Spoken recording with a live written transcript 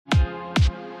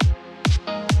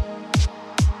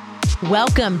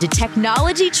Welcome to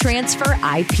Technology Transfer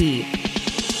IP.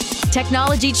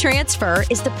 Technology transfer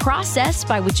is the process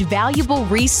by which valuable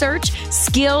research,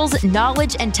 skills,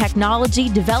 knowledge, and technology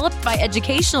developed by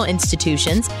educational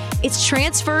institutions is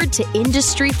transferred to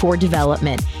industry for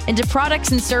development into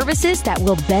products and services that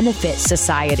will benefit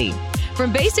society.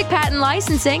 From basic patent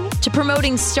licensing to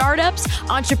promoting startups,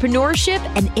 entrepreneurship,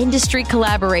 and industry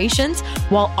collaborations,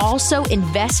 while also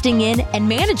investing in and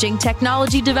managing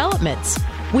technology developments.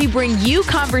 We bring you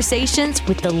conversations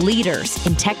with the leaders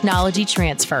in technology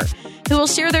transfer who will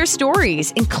share their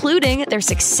stories, including their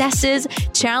successes,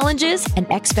 challenges,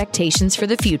 and expectations for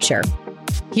the future.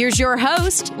 Here's your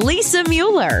host, Lisa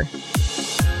Mueller.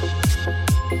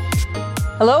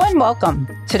 Hello and welcome.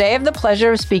 Today I have the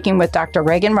pleasure of speaking with Dr.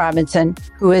 Reagan Robinson,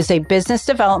 who is a Business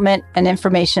Development and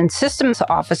Information Systems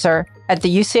Officer at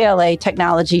the UCLA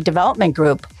Technology Development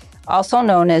Group, also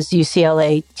known as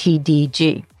UCLA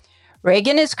TDG.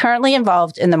 Reagan is currently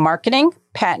involved in the marketing,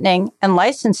 patenting, and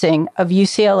licensing of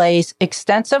UCLA's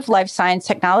extensive life science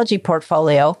technology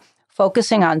portfolio,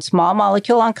 focusing on small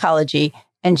molecule oncology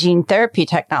and gene therapy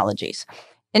technologies.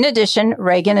 In addition,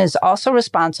 Reagan is also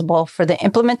responsible for the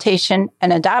implementation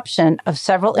and adoption of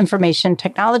several information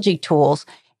technology tools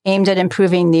aimed at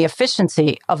improving the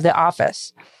efficiency of the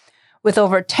office. With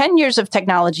over 10 years of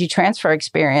technology transfer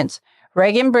experience,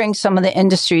 Reagan brings some of the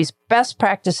industry's best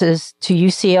practices to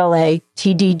UCLA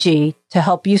TDG to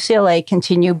help UCLA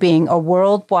continue being a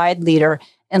worldwide leader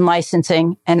in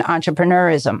licensing and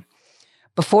entrepreneurism.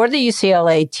 Before the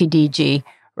UCLA TDG,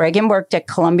 Reagan worked at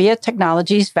Columbia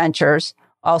Technologies Ventures,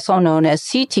 also known as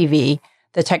CTV,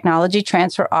 the Technology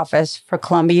Transfer Office for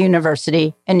Columbia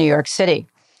University in New York City.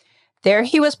 There,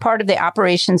 he was part of the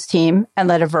operations team and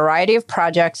led a variety of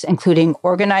projects, including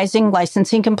organizing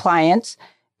licensing compliance,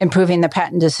 improving the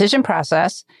patent decision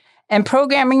process, and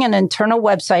programming an internal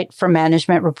website for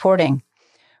management reporting.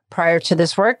 Prior to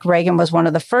this work, Reagan was one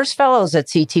of the first fellows at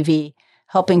CTV,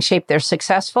 helping shape their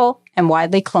successful and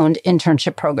widely cloned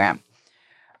internship program.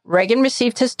 Reagan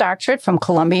received his doctorate from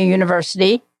Columbia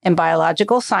University in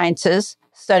biological sciences,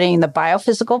 studying the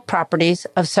biophysical properties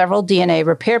of several DNA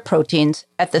repair proteins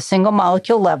at the single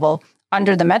molecule level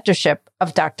under the mentorship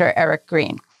of Dr. Eric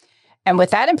Green. And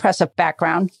with that impressive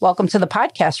background, welcome to the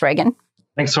podcast, Reagan.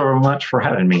 Thanks so much for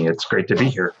having me. It's great to be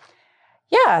here.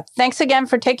 Yeah, thanks again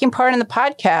for taking part in the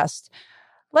podcast.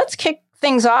 Let's kick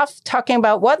things off talking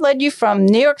about what led you from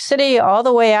New York City all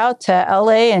the way out to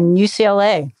LA and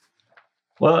UCLA.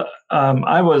 Well,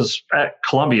 I was at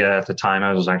Columbia at the time.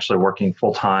 I was actually working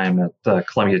full-time at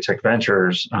Columbia Tech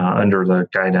Ventures under the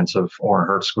guidance of Orrin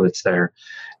Hertzkowitz there.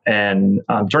 And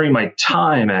during my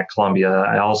time at Columbia,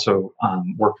 I also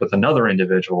worked with another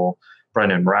individual,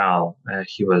 Brendan Rao.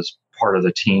 He was part of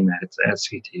the team at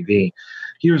CTV.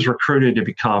 He was recruited to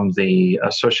become the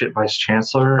Associate Vice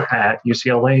Chancellor at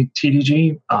UCLA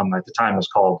TDG. At the time, it was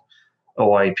called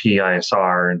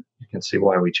OIP-ISR, and you can see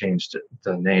why we changed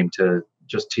the name to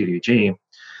just TDG.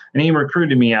 And he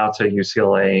recruited me out to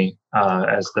UCLA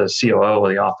as the COO of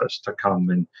the office to come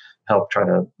and help try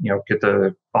to, get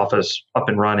the office up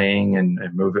and running and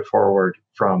move it forward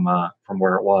from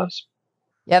where it was.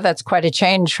 Yeah, that's quite a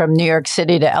change from New York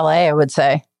City to LA, I would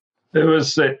say. It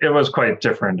was quite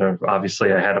different.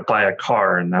 Obviously, I had to buy a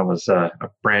car, and that was a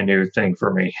brand new thing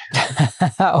for me.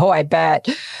 Oh, I bet.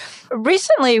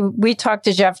 Recently, we talked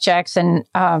to Jeff Jackson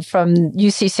from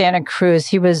UC Santa Cruz.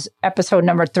 He was episode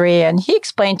number 3, and he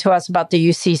explained to us about the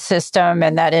UC system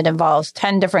and that it involves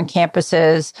 10 different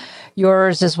campuses,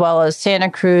 yours as well as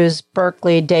Santa Cruz,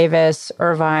 Berkeley, Davis,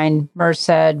 Irvine,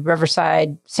 Merced,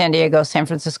 Riverside, San Diego, San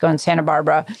Francisco, and Santa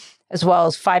Barbara, as well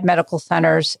as 5 medical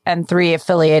centers and 3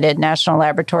 affiliated national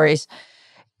laboratories.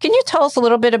 Can you tell us a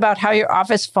little bit about how your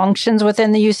office functions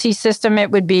within the UC system?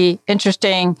 It would be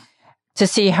interesting to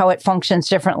see how it functions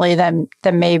differently than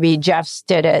maybe Jeff's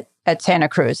did it at Santa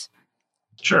Cruz.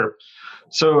 Sure.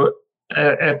 So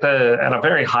at a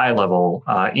very high level,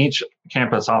 each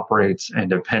campus operates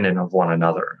independent of one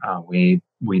another. We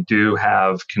do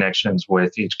have connections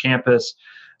with each campus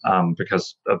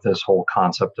because of this whole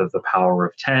concept of the power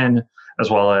of 10, as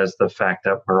well as the fact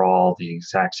that we're all the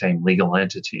exact same legal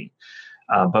entity.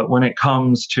 But when it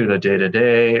comes to the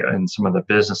day-to-day and some of the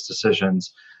business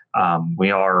decisions,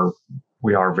 we are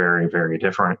very, very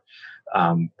different,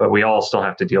 but we all still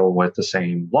have to deal with the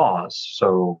same laws.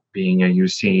 So being a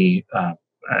UC,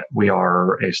 we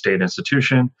are a state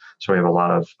institution, so we have a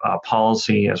lot of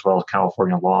policy as well as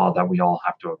California law that we all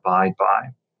have to abide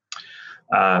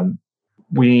by.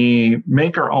 we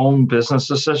make our own business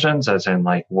decisions, as in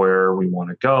like where we want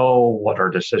to go, what our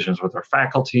decisions with our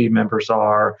faculty members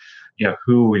are,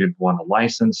 who we'd want to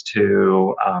license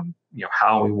to,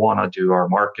 how we want to do our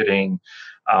marketing,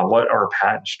 what our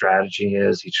patent strategy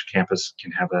is. Each campus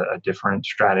can have a different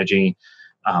strategy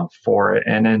for it.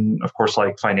 And then, of course,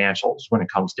 like financials, when it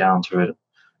comes down to it,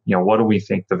 what do we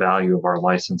think the value of our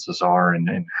licenses are,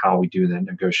 and how we do the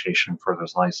negotiation for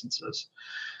those licenses.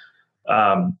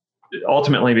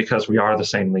 Ultimately, because we are the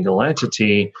same legal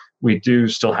entity, we do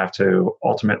still have to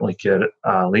ultimately get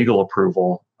legal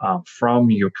approval from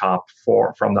UCOP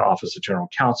from the Office of General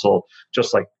Counsel,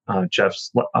 just like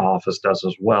Jeff's office does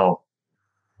as well.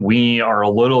 We are a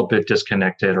little bit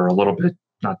disconnected, or a little bit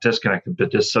not disconnected,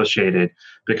 but dissociated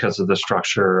because of the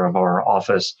structure of our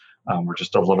office. We're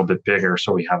just a little bit bigger,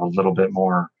 so we have a little bit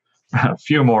more, a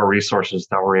few more resources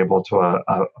that we're able to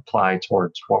apply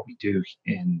towards what we do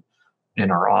in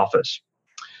our office.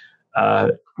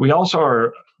 We also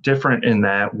are different in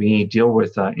that we deal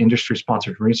with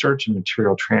industry-sponsored research and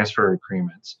material transfer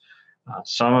agreements.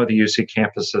 Some of the UC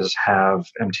campuses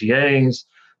have MTAs.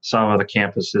 Some of the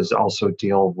campuses also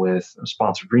deal with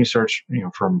sponsored research,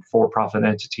 from for-profit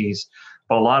entities.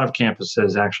 But a lot of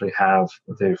campuses actually have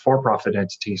the for-profit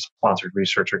entities sponsored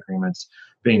research agreements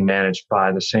being managed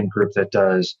by the same group that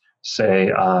does,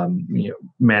 say,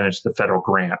 manage the federal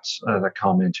grants that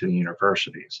come into the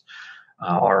universities.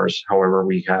 Ours, however,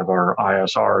 we have our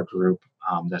ISR group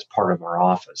that's part of our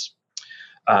office.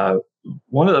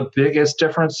 One of the biggest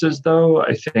differences, though,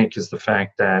 I think, is the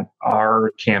fact that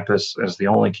our campus is the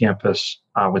only campus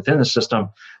within the system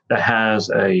that has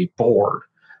a board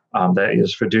that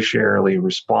is fiduciarily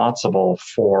responsible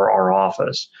for our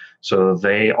office. So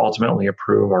they ultimately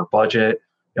approve our budget.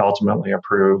 They ultimately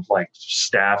approve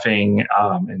staffing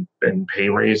and pay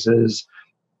raises.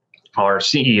 Our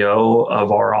CEO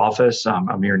of our office,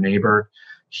 Amir Neighbor,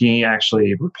 he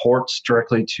actually reports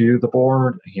directly to the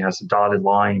board. He has a dotted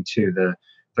line to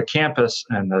the campus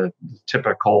and the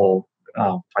typical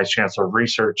vice chancellor of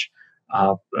research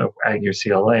at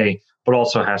UCLA, but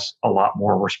also has a lot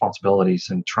more responsibilities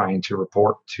in trying to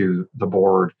report to the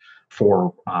board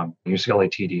for UCLA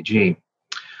TDG.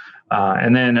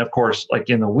 And then, of course, like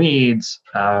in the weeds,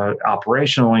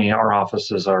 operationally, our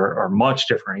offices are much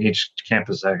different. Each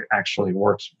campus actually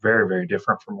works very, very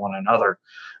different from one another.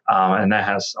 And that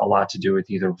has a lot to do with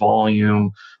either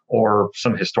volume or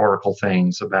some historical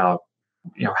things about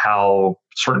how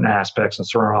certain aspects and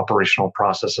certain operational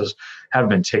processes have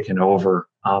been taken over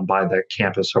by the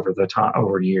campus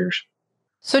over years.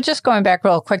 So just going back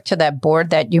real quick to that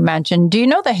board that you mentioned, do you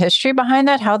know the history behind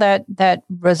that, how that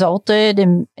resulted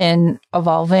in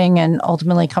evolving and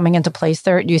ultimately coming into place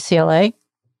there at UCLA?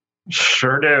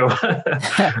 Sure do.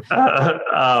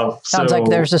 Sounds like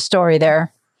there's a story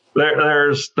there.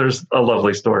 There's a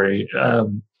lovely story.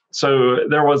 So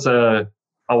there was a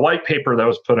white paper that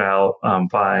was put out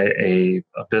by a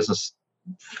business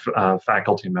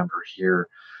faculty member here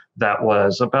that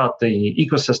was about the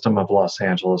ecosystem of Los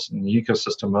Angeles and the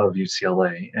ecosystem of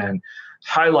UCLA, and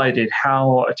highlighted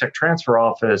how a tech transfer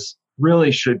office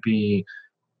really should be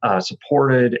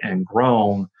supported and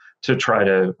grown to try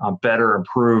to better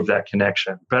improve that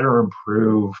connection, better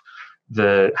improve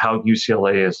how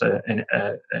UCLA is an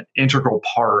integral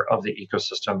part of the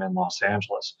ecosystem in Los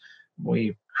Angeles.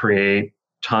 We create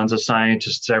tons of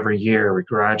scientists every year. We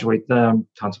graduate them,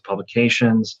 tons of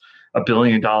publications, $1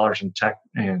 billion in tech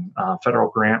and federal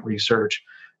grant research.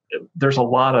 There's a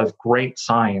lot of great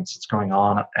science that's going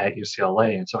on at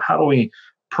UCLA. And so how do we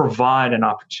provide an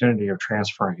opportunity of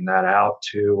transferring that out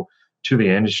to the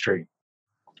industry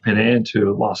and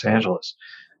into Los Angeles?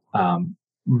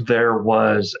 There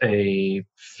was a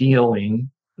feeling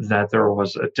that there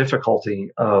was a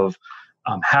difficulty of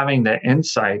having the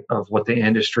insight of what the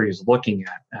industry is looking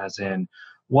at, as in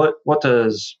what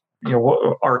does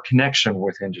what our connection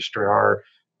with industry, our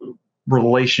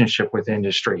relationship with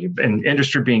industry, and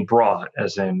industry being broad,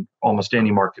 as in almost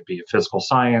any market, be it physical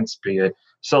science, be it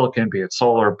silicon, be it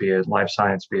solar, be it life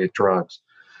science, be it drugs.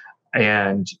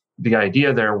 And the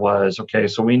idea there was, okay,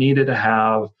 so we needed to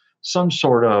have some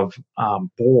sort of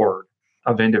board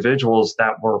of individuals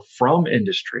that were from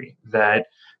industry, that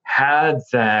had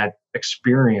that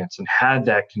experience and had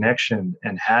that connection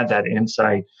and had that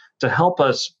insight to help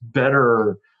us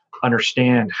better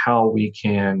understand how we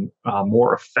can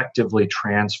more effectively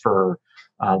transfer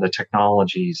the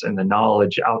technologies and the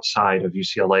knowledge outside of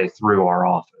UCLA through our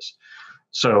office.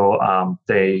 So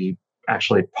they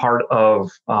actually, part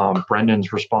of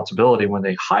Brendan's responsibility when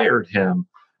they hired him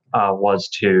was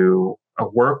to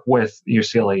work with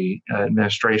UCLA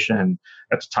administration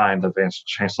at the time. The Vice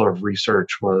Chancellor of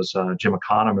Research was Jim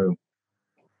Economou,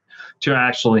 to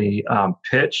actually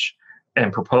pitch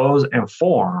and propose and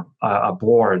form a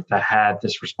board that had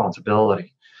this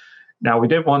responsibility. Now, we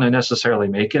didn't want to necessarily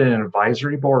make it an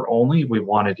advisory board only. We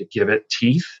wanted to give it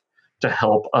teeth to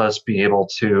help us be able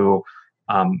to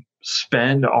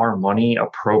spend our money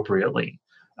appropriately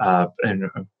and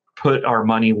put our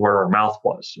money where our mouth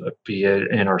was, be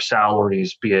it in our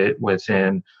salaries, be it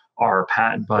within our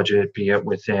patent budget, be it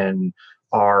within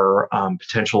our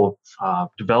potential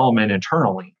development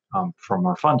internally from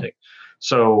our funding.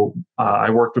 So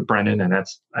I worked with Brendan, and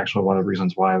that's actually one of the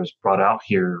reasons why I was brought out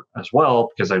here as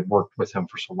well, because I'd worked with him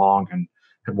for so long and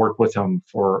had worked with him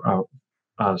for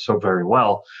so very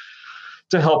well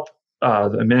to help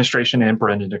the administration and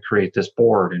Brendan to create this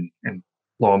board. And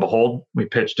lo and behold, we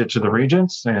pitched it to the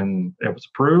regents, and it was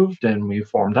approved, and we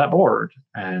formed that board.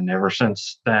 And ever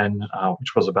since then,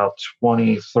 which was about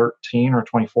 2013 or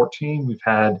 2014, we've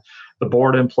had the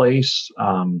board in place.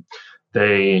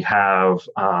 They have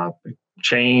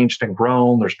changed and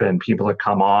grown. There's been people that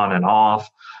come on and off.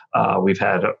 We've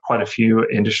had quite a few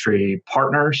industry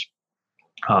partners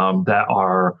that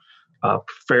are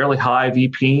fairly high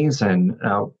VPs and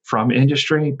from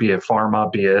industry, be it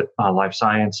pharma, be it life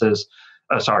sciences,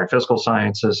 physical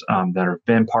sciences, that have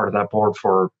been part of that board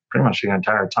for pretty much the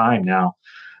entire time now.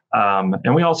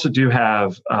 And we also do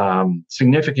have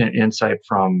significant insight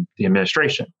from the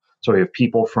administration. So we have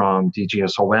people from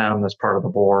DGSOM that's part of the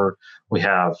board. We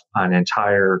have an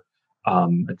entire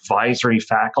advisory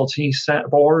faculty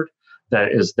set board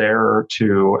that is there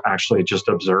to actually just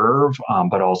observe,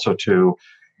 but also to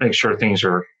make sure things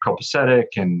are copacetic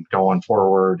and going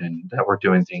forward, and that we're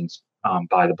doing things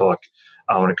by the book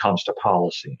when it comes to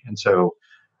policy. And so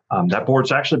that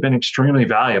board's actually been extremely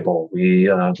valuable.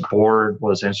 The board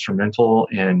was instrumental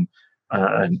in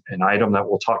an item that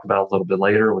we'll talk about a little bit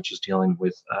later, which is dealing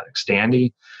with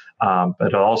Xtandi, but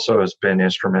it also has been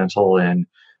instrumental in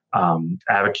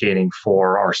advocating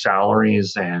for our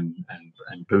salaries and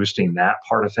boosting that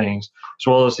part of things, as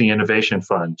well as the Innovation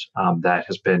Fund that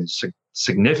has been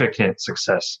significant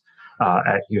success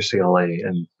at UCLA,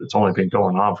 and it's only been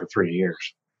going on for 3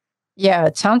 years. Yeah,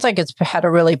 it sounds like it's had a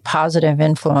really positive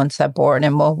influence, that board,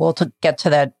 and we'll get to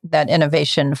that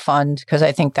Innovation Fund, because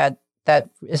I think that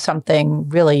is something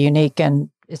really unique, and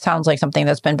it sounds like something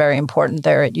that's been very important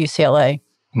there at UCLA.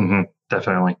 Mm-hmm,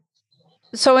 definitely.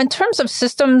 So in terms of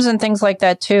systems and things like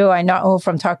that too, I know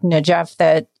from talking to Jeff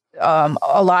that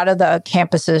a lot of the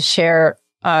campuses share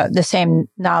the same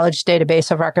knowledge database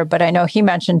of record, but I know he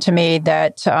mentioned to me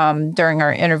that during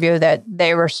our interview that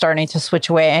they were starting to switch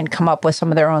away and come up with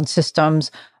some of their own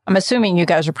systems. I'm assuming you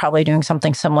guys are probably doing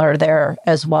something similar there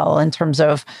as well, in terms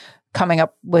of coming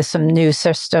up with some new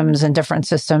systems and different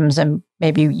systems, and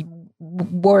maybe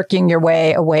working your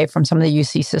way away from some of the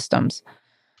UC systems.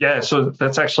 Yeah, so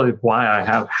that's actually why I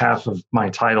have half of my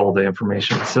title, the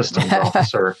Information Systems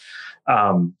Officer.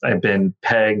 I've been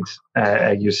pegged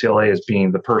at UCLA as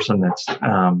being the person that's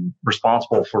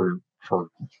responsible for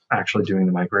actually doing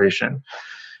the migration.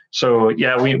 So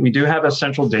yeah, we do have a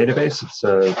central database. It's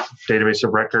a database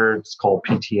of records called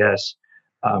PTS.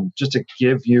 Just to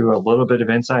give you a little bit of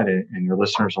insight, and your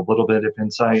listeners a little bit of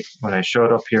insight, when I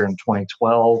showed up here in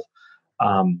 2012,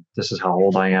 this is how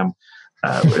old I am,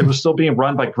 it was still being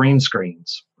run by green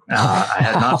screens. I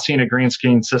had not seen a green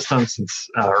screen system since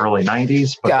early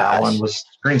 90s, but that one was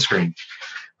green screen.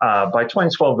 By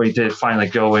 2012, we did finally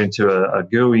go into a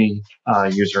GUI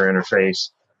user interface,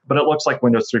 but it looks like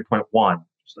Windows 3.1.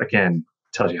 Again,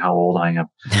 tells you how old I am.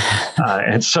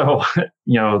 And so,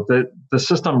 the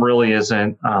system really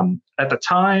isn't, at the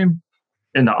time,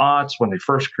 in the aughts, when they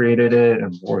first created it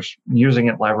and were using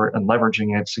it and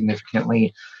leveraging it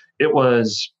significantly, it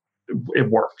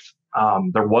worked.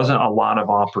 There wasn't a lot of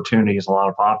opportunities, a lot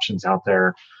of options out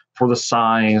there for the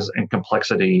size and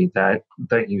complexity that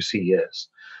UC is.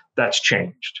 That's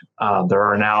changed. There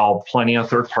are now plenty of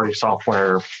third-party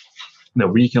software that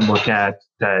we can look at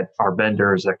that are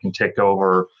vendors that can take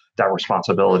over that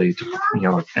responsibility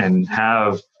to, and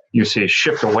have UC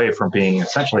shift away from being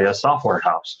essentially a software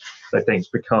house. That things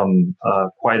become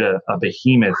quite a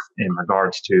behemoth in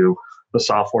regards to the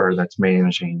software that's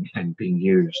managing and being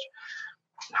used.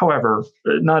 However,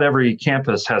 not every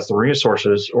campus has the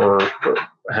resources, or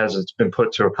it's been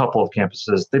put to a couple of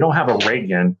campuses. They don't have a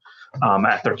Reagan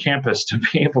at their campus to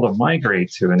be able to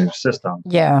migrate to a new system.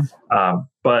 Yeah.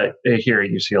 But here at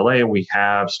UCLA, we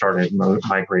have started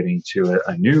migrating to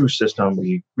a new system.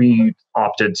 We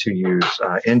opted to use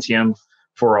Intium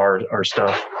for our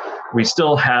stuff. We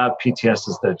still have PTS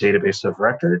as the database of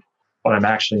record, but I'm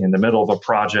actually in the middle of a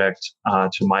project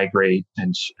to migrate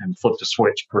and flip the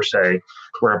switch per se,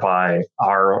 whereby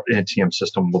our NTM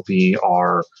system will be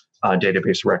our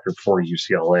database record for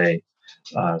UCLA.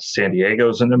 San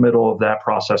Diego's in the middle of that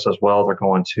process as well. They're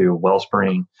going to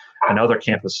Wellspring, and other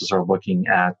campuses are looking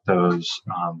at those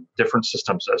different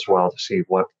systems as well to see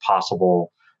what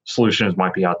possible solutions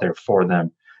might be out there for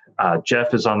them.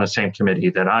 Jeff is on the same committee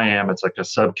that I am. It's like a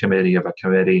subcommittee of a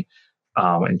committee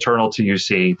internal to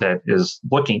UC that is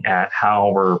looking at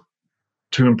how we're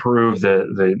to improve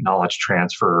the knowledge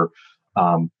transfer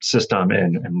system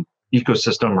and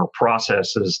ecosystem or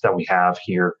processes that we have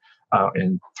here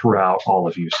and throughout all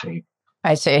of UC.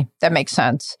 I see. That makes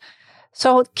sense.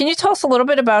 So can you tell us a little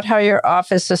bit about how your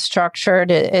office is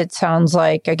structured? It sounds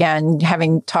like, again,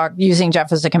 using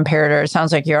Jeff as a comparator, it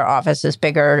sounds like your office is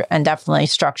bigger and definitely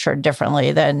structured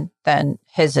differently than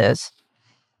his is.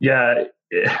 Yeah.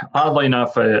 Oddly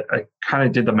enough, I kind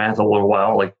of did the math a little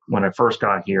while, like when I first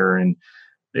got here. And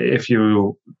if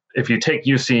you take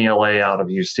UCLA out of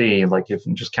UC, like if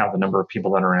you just count the number of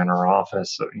people that are in our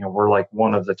office, we're like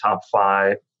one of the top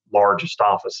 5 largest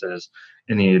offices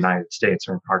in the United States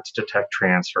in regards to tech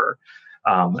transfer.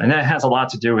 And that has a lot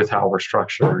to do with how we're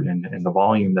structured and the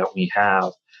volume that we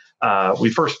have.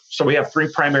 We have 3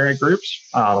 primary groups.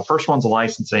 The first one's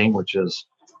licensing, which is,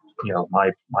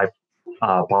 my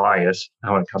bias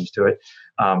when it comes to it.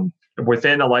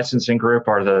 Within the licensing group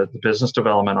are the business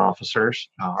development officers.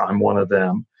 I'm one of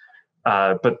them.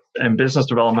 And business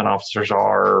development officers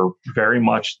are very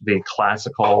much the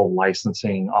classical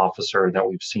licensing officer that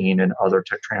we've seen in other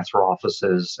tech transfer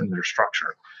offices in their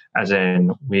structure. As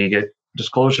in, we get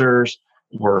disclosures,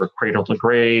 we're cradle to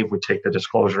grave, we take the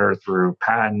disclosure through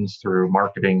patents, through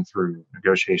marketing, through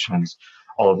negotiations,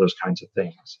 all of those kinds of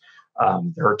things.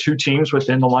 There are 2 teams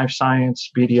within the life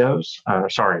science BDOs,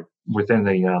 within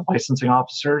the licensing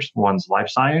officers. One's life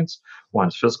science,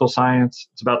 one's physical science.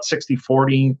 It's about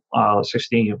 60-40,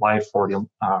 60 life, 40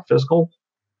 physical.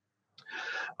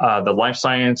 The life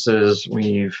sciences,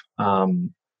 we've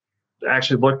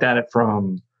actually looked at it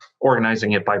from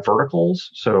organizing it by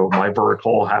verticals. So my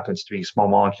vertical happens to be small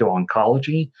molecule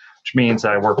oncology, which means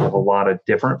that I work with a lot of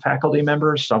different faculty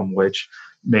members, some which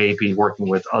may be working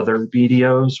with other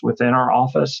BDOs within our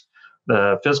office.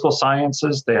 The physical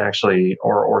sciences, they actually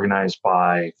are organized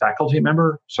by faculty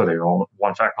member. So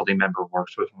one faculty member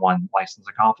works with one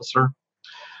licensing officer.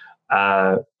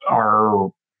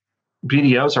 Our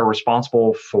BDOs are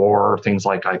responsible for things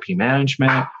like IP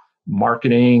management,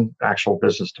 marketing, actual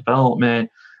business development,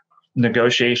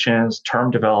 negotiations,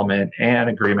 term development, and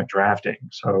agreement drafting.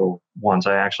 So once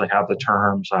I actually have the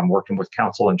terms, I'm working with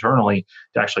counsel internally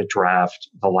to actually draft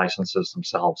the licenses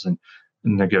themselves and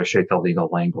negotiate the legal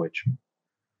language.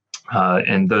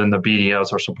 And then the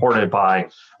BDOs are supported by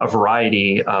a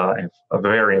variety of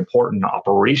very important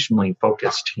operationally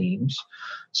focused teams,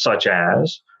 such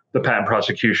as the patent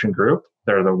prosecution group.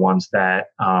 They're the ones that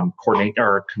coordinate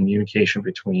our communication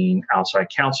between outside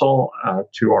counsel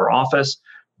to our office.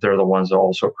 They're the ones that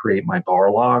also create my bar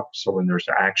log. So when there's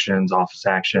actions, office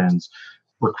actions,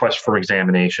 requests for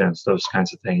examinations, those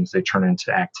kinds of things, they turn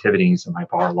into activities in my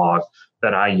bar log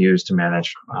that I use to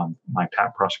manage my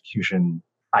patent prosecution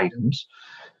items.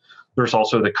 There's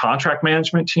also the contract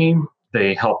management team.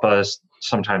 They help us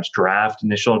sometimes draft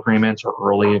initial agreements or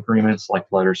early agreements like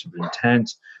letters of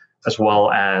intent, as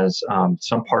well as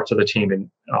some parts of the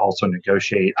team also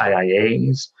negotiate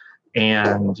IIAs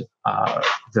and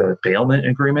the bailment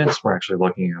agreements. We're actually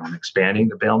looking on expanding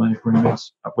the bailment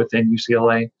agreements within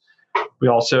UCLA. They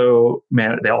also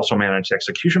manage the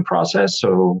execution process.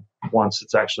 So once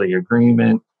it's actually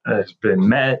agreement has been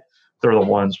met, they're the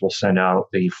ones who will send out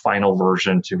the final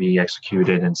version to be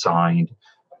executed and signed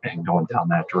and going down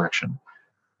that direction.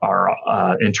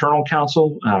 Our internal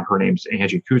counsel, her name's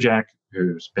Angie Kujak,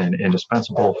 who's been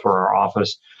indispensable for our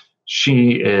office.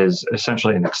 She is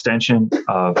essentially an extension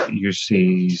of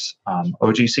UC's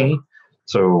OGC.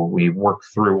 So we work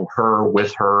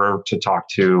with her to talk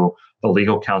to the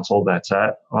legal counsel that's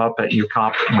up at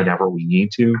UCOP whenever we need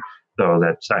to, though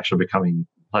that's actually becoming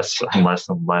less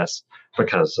and less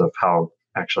because of how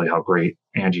great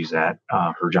Angie's at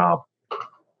her job.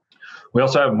 We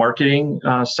also have marketing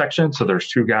section. So there's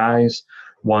 2 guys.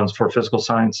 One's for physical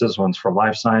sciences, one's for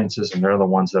life sciences, and they're the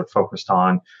ones that are focused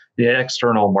on the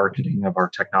external marketing of our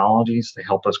technologies. They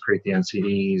help us create the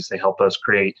NCDs. They help us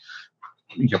create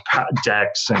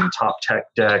decks and top tech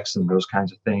decks and those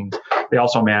kinds of things. They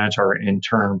also manage our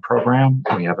intern program.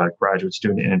 We have a graduate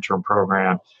student intern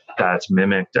program that's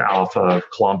mimicked Alpha of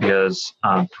Columbia's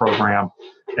program.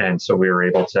 And so we were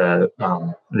able to,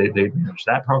 they manage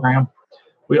that program.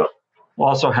 We We'll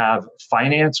also have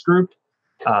finance group.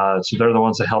 So they're the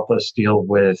ones that help us deal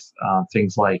with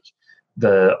things like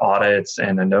the audits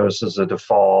and the notices of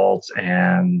default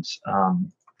and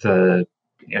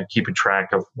keeping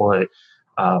track of what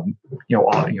the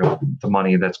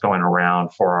money that's going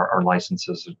around for our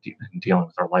licenses and dealing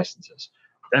with our licenses.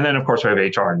 And then, of course, we have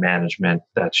HR and management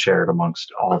that's shared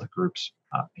amongst all the groups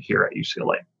here at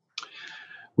UCLA.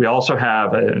 We also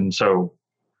have, in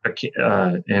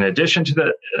addition to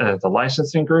the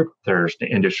licensing group, there's the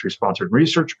industry-sponsored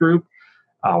research group.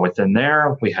 Within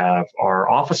there, we have our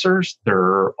officers.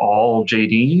 They're all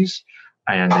JDs,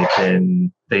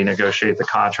 and they negotiate the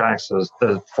contracts,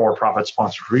 the for-profit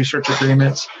sponsored research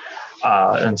agreements,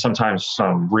 and sometimes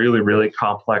some really, really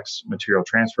complex material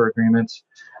transfer agreements.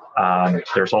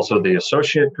 There's also the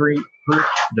associate group.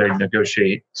 They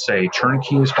negotiate, say,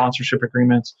 turnkey sponsorship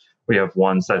agreements. We have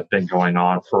ones that have been going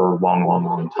on for a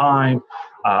long time,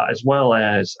 as well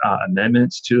as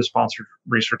amendments to the sponsored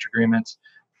research agreements.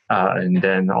 And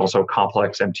then also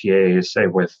complex MTAs, say,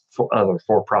 with other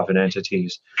for-profit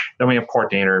entities. Then we have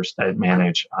coordinators that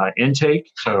manage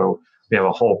intake. So we have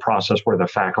a whole process where the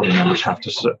faculty members have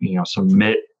to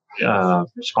submit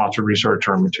sponsored research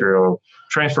or material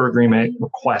transfer agreement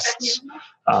requests.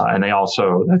 And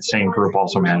that same group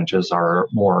also manages our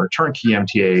more turnkey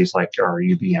MTAs, like our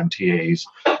UB MTAs,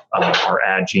 our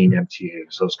AdGene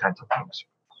MTAs, those kinds of things.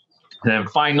 And then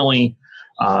finally,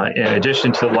 in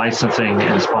addition to the licensing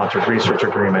and sponsored research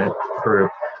agreement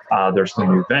group, there's the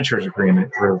New Ventures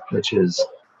Agreement group, which is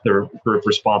the group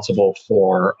responsible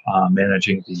for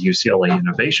managing the UCLA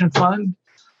Innovation Fund,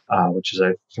 which is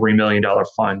a $3 million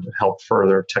fund to help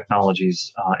further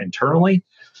technologies internally,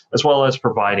 as well as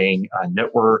providing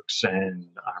networks and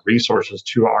resources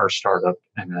to our startup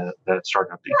and that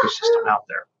startup ecosystem out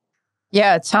there.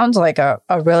 Yeah, it sounds like a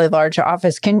really large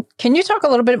office. Can you talk a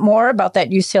little bit more about that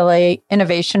UCLA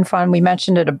Innovation Fund? We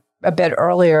mentioned it a bit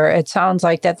earlier. It sounds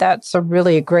like that's a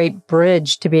really great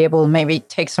bridge to be able to maybe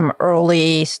take some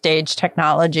early stage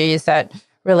technologies that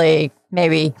really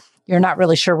maybe you're not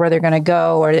really sure where they're going to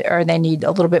go, or they need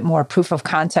a little bit more proof of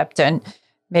concept, and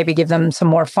maybe give them some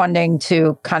more funding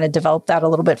to kind of develop that a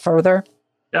little bit further.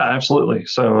 Yeah, absolutely.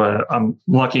 So I'm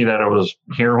lucky that I was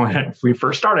here when we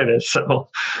first started it. So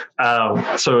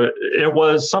it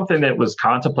was something that was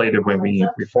contemplated when we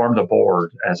formed the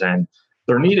board, as in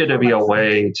there needed to be a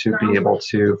way to be able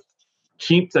to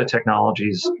keep the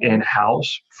technologies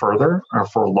in-house further or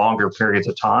for longer periods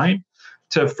of time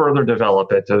to further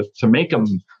develop it, to make them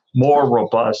more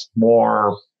robust,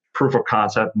 more proof of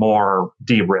concept, more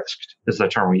de-risked is the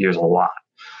term we use a lot.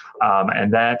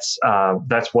 And that's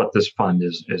what this fund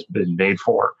has been made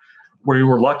for. We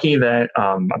were lucky that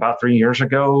about 3 years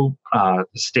ago, the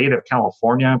state of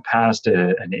California passed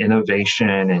an innovation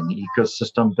and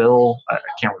ecosystem bill. I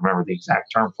can't remember the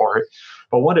exact term for it,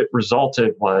 but what it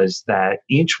resulted was that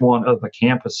each one of the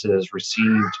campuses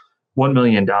received $1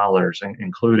 million,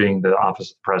 including the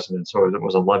Office of the President. So it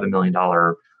was an $11 million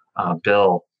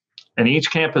bill. And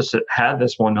each campus had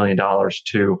this $1 million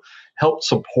to help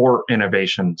support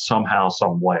innovation somehow,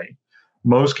 some way.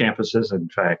 Most campuses, in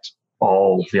fact,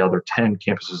 all the other 10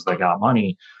 campuses that got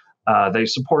money, they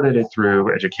supported it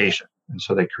through education. And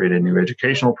so they created new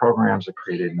educational programs, they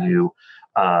created new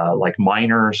like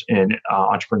minors in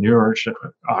entrepreneurship,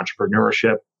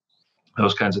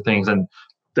 those kinds of things. And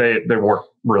they worked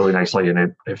really nicely,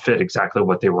 and it fit exactly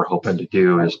what they were hoping to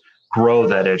do, is grow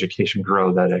that education,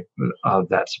 grow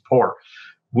that support.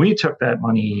 We took that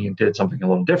money and did something a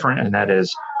little different, and that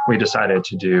is we decided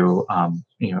to do, and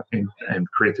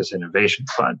create this innovation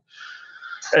fund.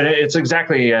 And it's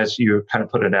exactly as you kind of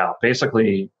put it out.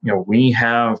 Basically, we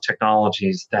have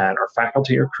technologies that our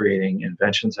faculty are creating,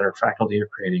 inventions that our faculty are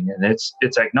creating, and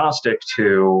it's agnostic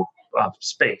to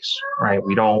space, right?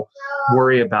 We don't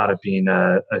worry about it being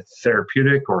a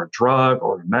therapeutic or a drug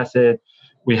or a method.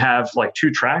 We have like two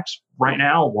tracks right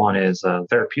now. One is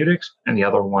therapeutics, and the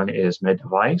other one is med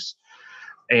device.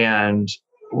 And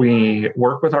we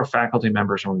work with our faculty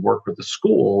members, and we work with the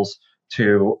schools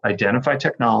to identify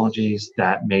technologies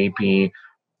that may be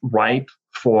ripe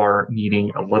for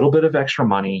needing a little bit of extra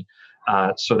money,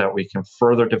 so that we can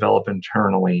further develop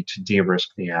internally to de-risk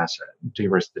the asset,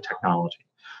 de-risk the technology.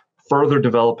 Further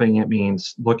developing it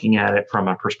means looking at it from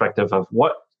a perspective of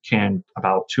what can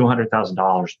about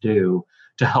 $200,000 do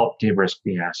to help de-risk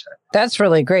the asset. That's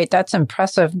really great. That's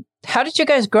impressive. How did you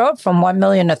guys grow up from 1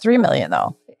 million to 3 million,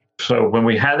 though? So when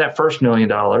we had that first $1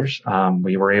 million,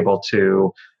 we were able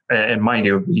to, and mind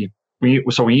you, we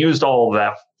used all of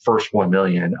that first 1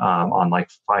 million on like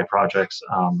 5 projects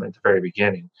at the very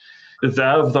beginning.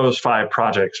 Of those 5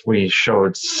 projects, we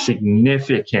showed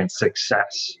significant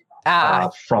success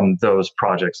from those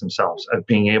projects themselves, of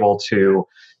being able to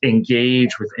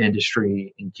engage with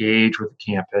industry, engage with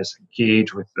the campus,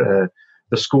 engage with the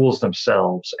schools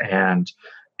themselves. And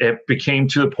it became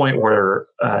to the point where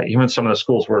even some of the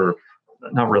schools were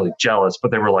not really jealous,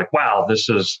 but they were like, wow, this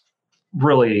is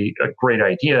really a great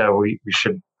idea. We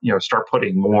should start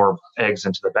putting more eggs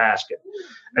into the basket.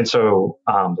 And so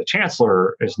the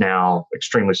chancellor is now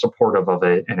extremely supportive of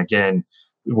it. And again,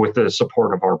 with the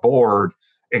support of our board,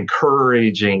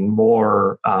 encouraging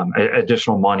more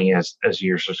additional money as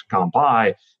years have gone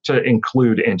by to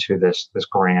include into this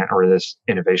grant or this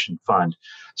innovation fund.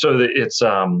 So that it's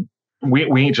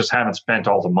we just haven't spent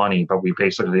all the money, but we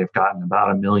basically have gotten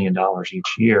about $1 million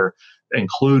each year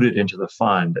included into the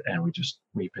fund, and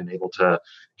we've been able to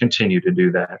continue to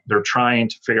do that. They're trying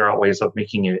to figure out ways of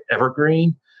making it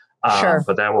evergreen. Sure.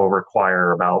 But that will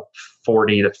require about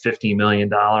 $40 to $50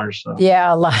 million. So.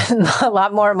 Yeah, a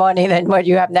lot more money than what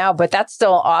you have now, but that's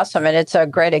still awesome. And it's a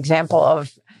great example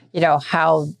of,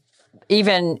 how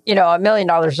even, $1 million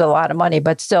is a lot of money,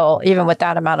 but still, even with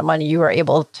that amount of money, you were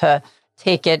able to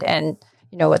take it and,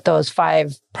 with those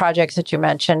 5 projects that you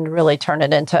mentioned, really turn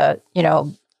it into,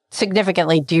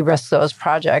 significantly de-risk those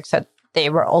projects that they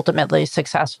were ultimately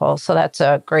successful. So that's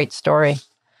a great story.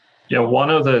 Yeah, one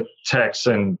of the techs,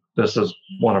 and this is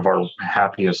one of our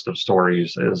happiest of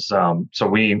stories, is so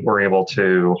we were able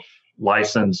to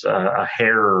license a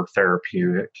hair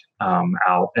therapeutic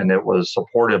out, and it was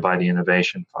supported by the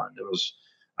Innovation Fund. It was,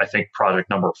 I think, project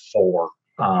number 4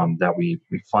 that we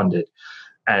funded.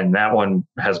 And that one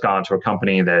has gone to a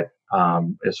company that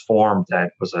is formed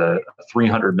that was a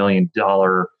 $300 million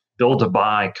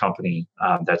build-to-buy company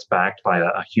that's backed by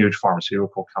a huge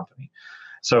pharmaceutical company.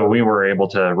 So we were able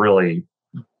to really,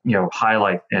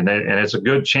 highlight, and it's a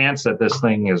good chance that this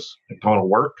thing is going to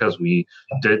work because we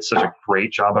did such a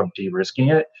great job of de-risking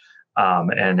it.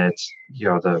 And it's,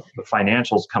 the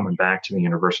financials coming back to the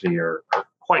university are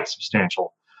quite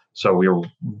substantial. So we were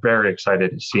very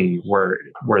excited to see where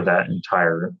that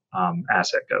entire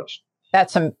asset goes.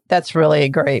 That's really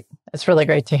great. It's really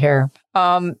great to hear.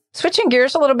 Switching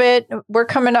gears a little bit, we're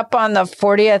coming up on the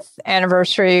 40th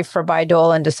anniversary for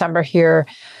Bayh-Dole in December here.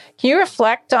 Can you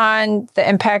reflect on the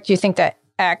impact you think that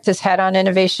ACT has had on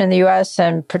innovation in the U.S.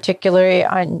 and particularly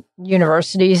on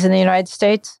universities in the United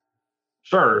States?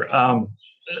 Sure.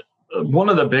 One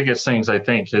of the biggest things I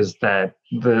think is that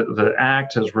the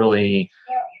ACT has really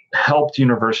helped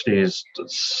universities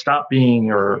stop being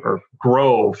or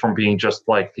grow from being just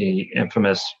like the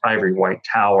infamous ivory white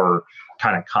tower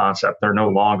kind of concept. They're no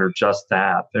longer just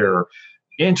that. They're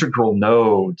integral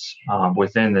nodes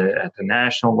within at the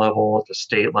national level, at the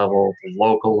state level, the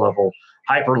local level,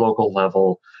 hyper-local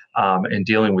level, and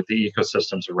dealing with the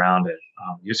ecosystems around it.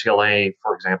 UCLA,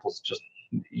 for example, is just,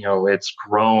 it's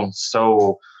grown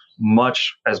so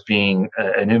much as being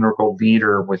an integral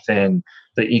leader within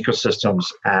the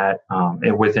ecosystems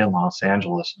within Los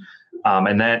Angeles.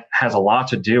 And that has a lot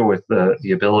to do with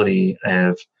the ability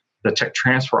of the tech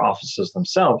transfer offices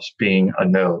themselves being a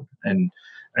node and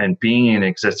being in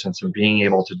existence and being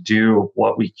able to do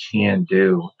what we can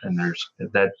do. And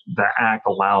the ACT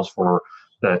allows for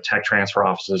the tech transfer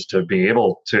offices to be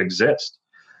able to exist.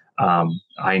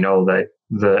 I know that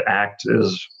the ACT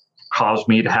has caused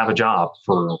me to have a job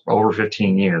for over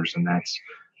 15 years, and that's,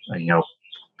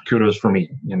 kudos for me,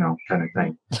 kind of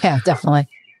thing. Yeah, definitely.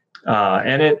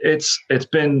 And it's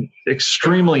been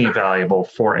extremely valuable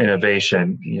for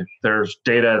innovation. There's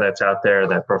data that's out there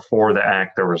that before the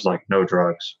ACT, there was like no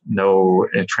drugs, no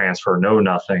transfer, no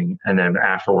nothing. And then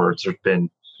afterwards, there's been,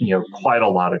 quite a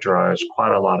lot of drugs,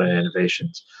 quite a lot of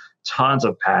innovations, tons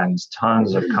of patents,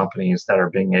 tons of companies that are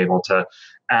being able to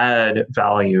add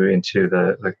value into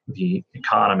the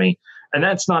economy. And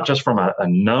that's not just from a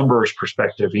numbers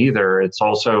perspective either. It's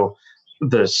also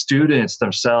the students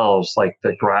themselves, like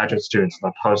the graduate students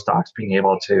and the postdocs, being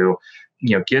able to,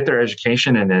 get their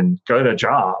education and then go to a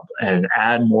job and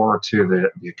add more to the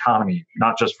economy,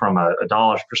 not just from a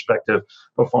dollars perspective,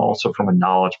 but also from a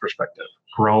knowledge perspective,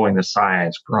 growing the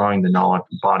science, growing the knowledge,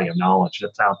 body of knowledge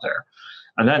that's out there.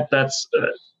 And that's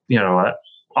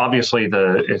obviously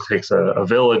it takes a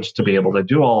village to be able to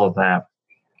do all of that.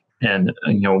 And,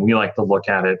 we like to look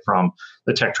at it from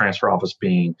the tech transfer office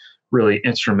being really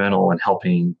instrumental in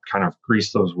helping kind of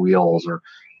grease those wheels or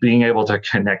being able to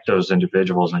connect those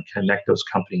individuals and connect those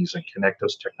companies and connect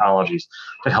those technologies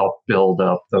to help build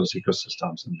up those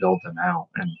ecosystems and build them out.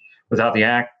 And without the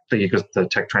ACT, the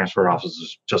tech transfer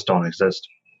offices just don't exist.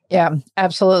 Yeah,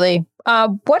 absolutely.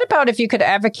 What about if you could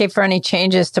advocate for any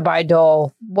changes to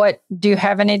Bayh-Dole? Do you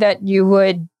have any that you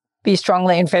would be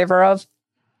strongly in favor of?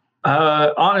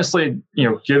 Honestly,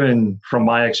 given from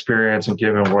my experience and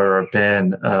given where I've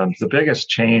been, the biggest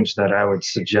change that I would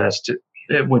suggest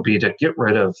it would be to get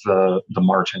rid of the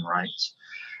margin rights.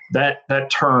 That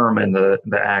term in the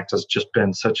act has just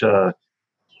been such a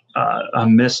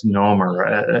misnomer,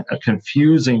 a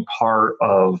confusing part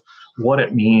of what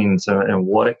it means and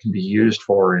what it can be used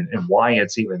for and why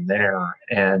it's even there.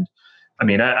 And I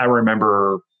mean, I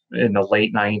remember in the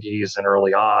late 90s and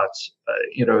early aughts,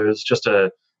 it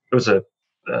was a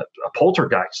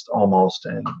poltergeist almost.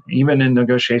 And even in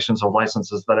negotiations of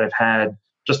licenses that I've had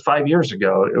just 5 years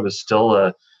ago, it was still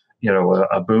like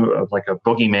a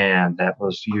boogeyman that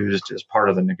was used as part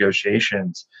of the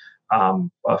negotiations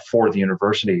for the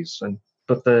universities.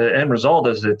 But the end result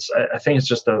is I think it's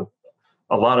just a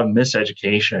lot of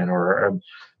miseducation or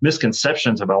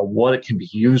misconceptions about what it can be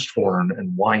used for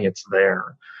and why it's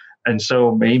there. And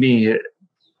so maybe,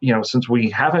 since we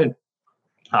haven't,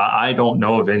 I don't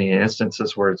know of any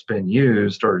instances where it's been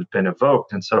used or it's been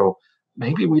evoked. And so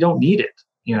maybe we don't need it,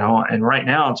 and right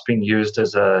now it's being used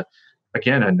as a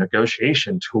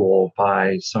negotiation tool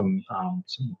by some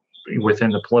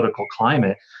within the political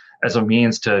climate as a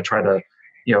means to try to,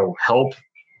 help,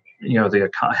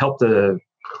 help the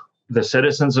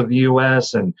citizens of the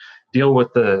U.S. and deal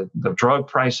with the drug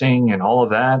pricing and all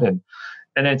of that. And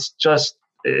it's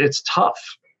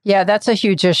tough. Yeah, that's a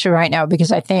huge issue right now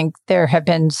because I think there have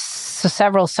been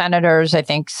several senators, I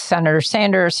think Senator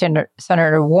Sanders,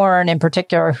 Senator Warren in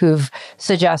particular, who've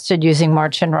suggested using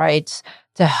margin rights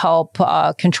to help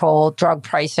control drug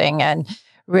pricing. And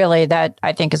really that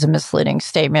I think is a misleading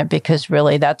statement because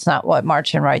really that's not what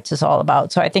margin rights is all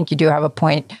about. So I think you do have a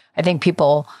point. I think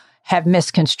people have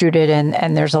misconstrued it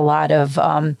and there's a lot of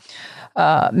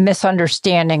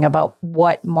misunderstanding about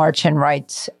what margin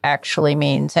rights actually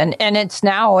means. And it's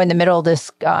now in the middle of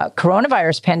this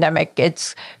coronavirus pandemic,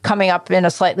 it's coming up in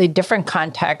a slightly different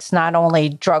context, not only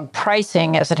drug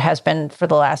pricing as it has been for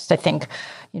the last, I think,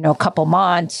 couple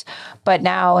months, but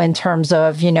now in terms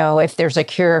of, if there's a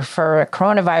cure for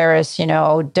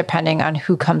coronavirus, depending on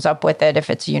who comes up with it, if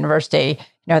it's a university,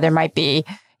 there might be,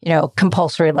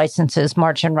 compulsory licenses,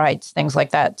 margin rights, things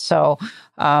like that. So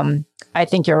I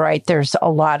think you're right. There's a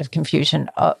lot of confusion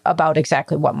about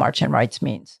exactly what margin rights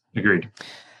means. Agreed.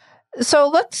 So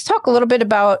let's talk a little bit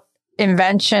about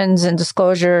inventions and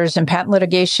disclosures and patent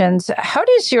litigations. How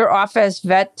does your office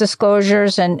vet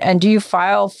disclosures and do you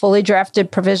file fully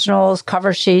drafted provisionals,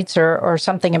 cover sheets, or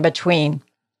something in between?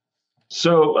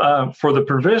 So for the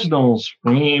provisionals,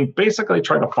 we basically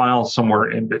try to file somewhere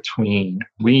in between.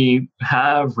 We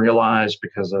have realized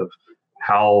because of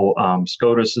how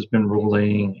SCOTUS has been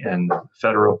ruling and the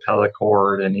federal appellate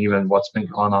court and even what's been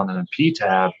going on in the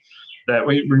PTAB, that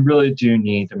we really do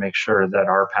need to make sure that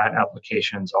our patent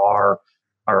applications our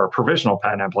provisional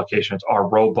patent applications are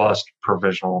robust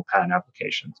provisional patent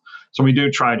applications. So we do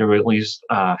try to at least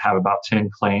have about 10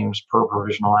 claims per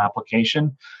provisional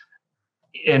application.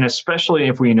 And especially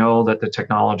if we know that the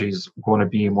technology is going to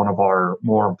be one of our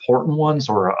more important ones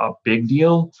or a big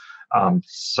deal,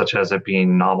 such as it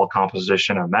being novel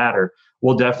composition of matter,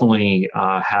 we'll definitely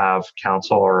have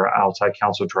counsel or outside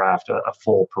counsel draft a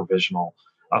full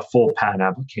patent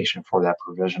application for that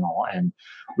provisional. And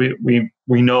we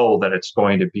know that it's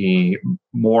going to be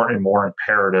more and more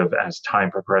imperative as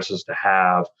time progresses to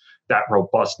have that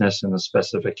robustness in the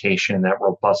specification, that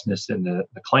robustness in the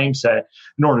claim set,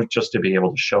 in order just to be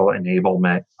able to show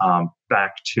enablement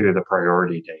back to the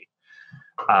priority date.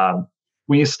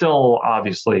 We still,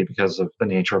 obviously, because of the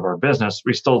nature of our business,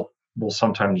 we still will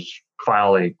sometimes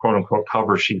file a quote-unquote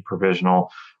cover sheet provisional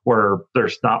where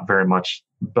there's not very much,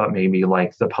 but maybe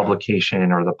like the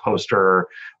publication or the poster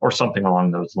or something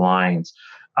along those lines.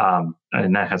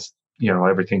 And that has,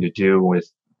 everything to do with,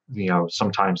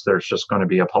 sometimes there's just going to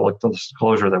be a public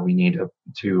disclosure that we need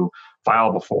to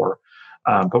file before.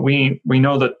 But we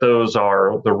know that those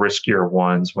are the riskier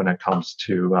ones when it comes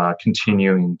to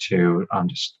continuing to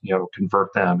just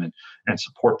convert them and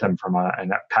support them from a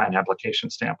patent application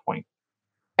standpoint.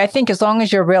 I think as long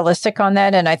as you're realistic on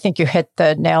that, and I think you hit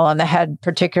the nail on the head,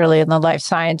 particularly in the life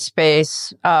science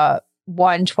space,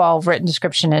 112 written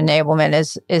description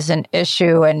enablement is an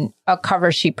issue, and a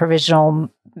cover sheet provisional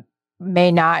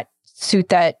may not suit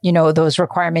that, those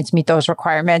requirements, meet those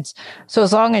requirements. So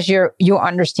as long as you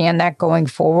understand that going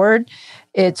forward,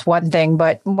 it's one thing.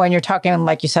 But when you're talking,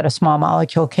 like you said, a small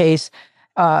molecule case,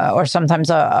 or sometimes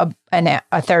a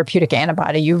therapeutic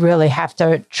antibody, you really have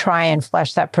to try and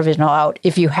flesh that provisional out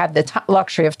if you have the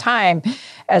luxury of time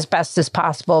as best as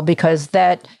possible, because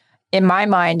that, in my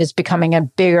mind, is becoming a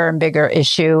bigger and bigger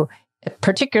issue,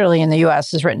 particularly in the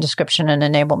U.S., is written description and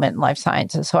enablement in life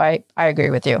sciences. So I agree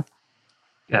with you.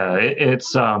 Yeah,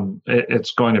 it's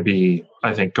going to be,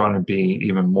 I think, going to be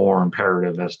even more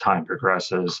imperative as time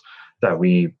progresses that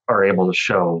we are able to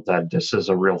show that this is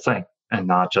a real thing and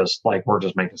not just like we're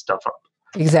just making stuff up.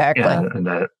 Exactly.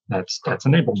 And that's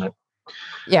enablement.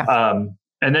 Yeah.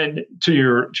 And then to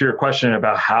your question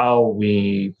about how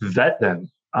we vet them.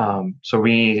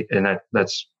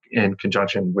 That's in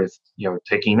conjunction with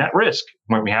taking that risk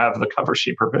when we have the cover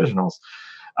sheet provisionals.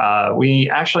 We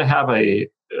actually have a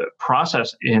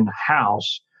process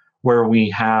in-house where we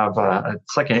have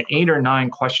it's like an 8 or 9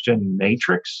 question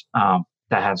matrix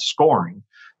that has scoring.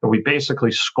 But we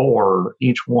basically score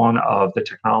each one of the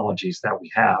technologies that we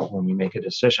have when we make a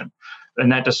decision.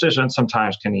 And that decision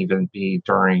sometimes can even be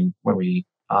during when we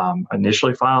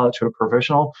initially file it to a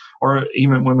provisional, or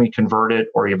even when we convert it,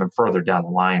 or even further down the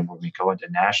line when we go into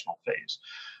national phase.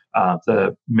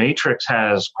 The matrix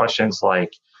has questions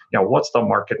like, what's the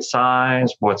market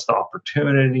size? What's the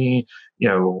opportunity?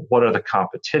 What are the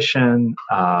competition?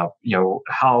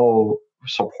 How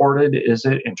supported is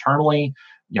it internally?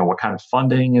 What kind of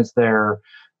funding is there?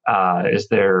 Is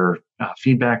there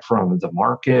feedback from the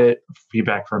market,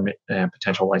 feedback from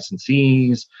potential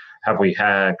licensees? Have we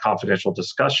had confidential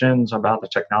discussions about the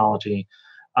technology?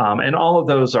 And all of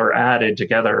those are added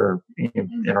together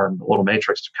in our little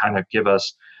matrix to kind of give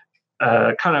us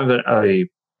kind of a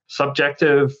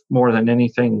subjective, more than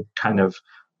anything, kind of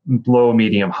low,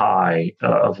 medium, high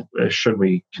of should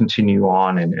we continue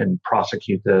on and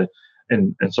prosecute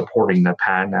and supporting the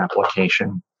patent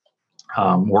application.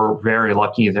 We're very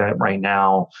lucky that right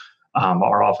now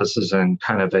our office is in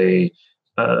kind of a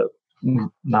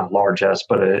not large S,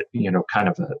 but kind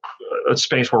of a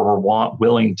space where we're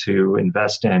willing to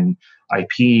invest in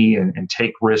IP and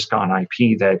take risk on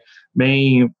IP that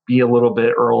may be a little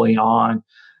bit early on,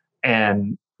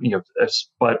 and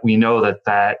but we know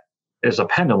that is a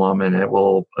pendulum and it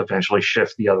will eventually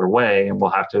shift the other way, and we'll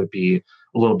have to be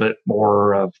a little bit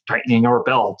more of tightening our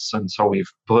belts. And so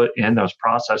we've put in those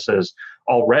processes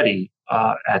already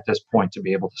at this point to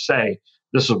be able to say,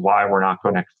 this is why we're not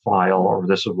going to file, or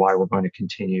this is why we're going to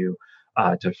continue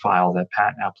to file the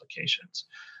patent applications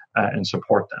and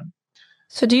support them.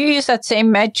 So do you use that same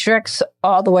matrix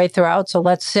all the way throughout? So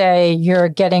let's say you're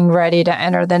getting ready to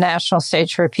enter the national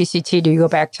stage for a PCT. Do you go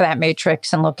back to that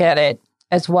matrix and look at it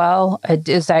as well?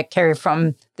 Does that carry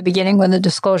from the beginning when the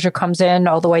disclosure comes in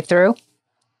all the way through?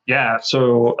 Yeah.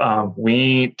 So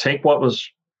we take what was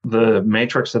the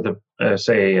matrix of the,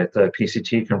 say, at the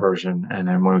PCT conversion, and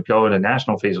then when we go to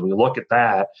national phase, we look at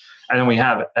that, and then we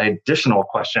have additional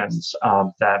questions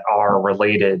that are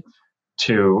related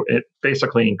to it,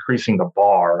 basically increasing the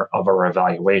bar of our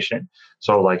evaluation.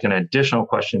 So like an additional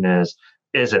question is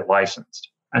it licensed?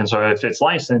 And so if it's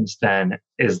licensed, then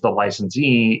is the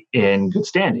licensee in good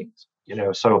standings?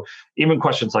 So even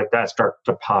questions like that start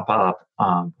to pop up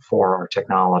for our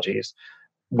technologies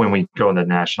when we go into the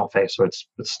national phase. So it's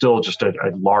still just a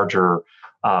larger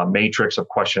matrix of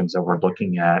questions that we're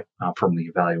looking at from the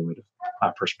evaluative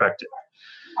perspective.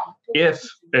 If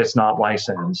it's not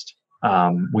licensed,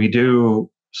 we do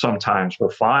sometimes will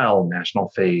file national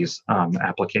phase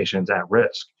applications at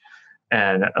risk.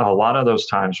 And a lot of those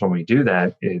times when we do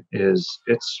that, it's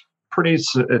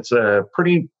a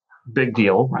pretty big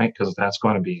deal, right? Because that's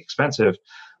going to be expensive.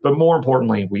 But more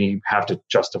importantly, we have to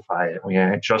justify it. We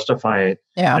justify it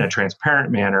in a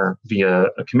transparent manner via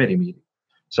a committee meeting.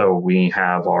 So we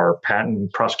have our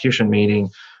patent prosecution meeting.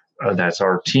 That's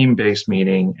our team-based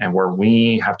meeting, and where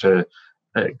we have to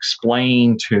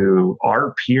explain to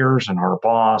our peers and our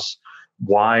boss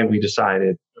why we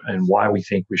decided and why we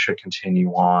think we should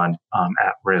continue on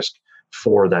at risk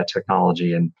for that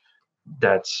technology. And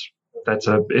it's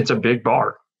a big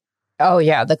bar. Oh,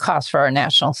 yeah. The cost for our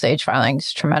national stage filing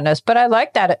is tremendous. But I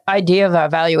like that idea of a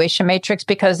evaluation matrix,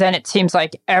 because then it seems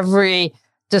like every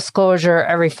disclosure,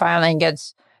 every filing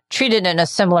gets treated in a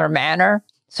similar manner.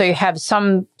 So you have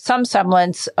some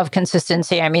semblance of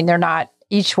consistency. I mean, they're not,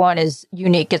 each one is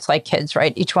unique. It's like kids,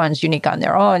 right? Each one's unique on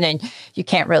their own, and you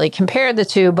can't really compare the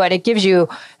two, but it gives you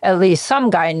at least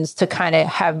some guidance to kind of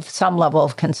have some level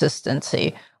of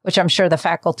consistency, which I'm sure the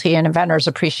faculty and inventors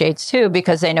appreciates too,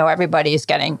 because they know everybody is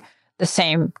getting the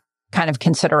same kind of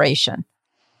consideration.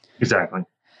 Exactly.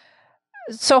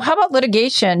 So how about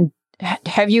litigation?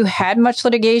 Have you had much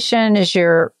litigation? Is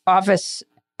your office,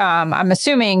 I'm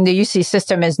assuming the UC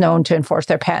system is known to enforce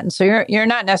their patents, so you're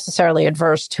not necessarily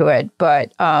adverse to it,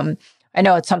 but I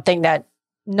know it's something that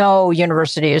no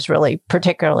university is really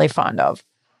particularly fond of.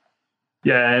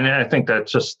 Yeah, and I think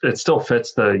that it still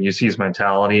fits the UC's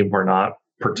mentality. We're not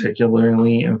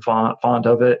particularly fond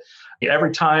of it.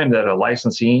 every time that a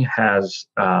licensee has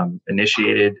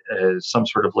initiated some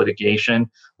sort of litigation,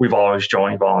 we've always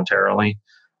joined voluntarily.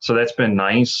 So that's been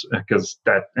nice because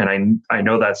and I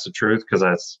know that's the truth because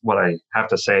that's what I have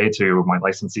to say to my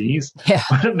licensees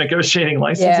when I'm negotiating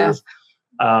licenses.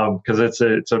 Because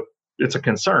it's a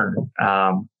concern.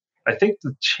 I think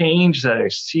the change that I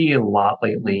see a lot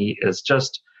lately is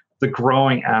just the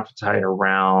growing appetite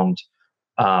around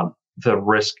the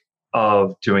risk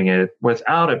of doing it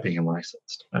without it being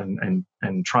licensed and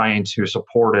trying to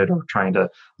support it or trying to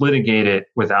litigate it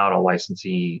without a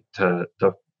licensee to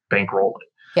bankroll it.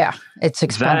 Yeah, it's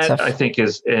expensive. That I think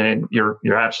is, and you're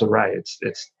absolutely right.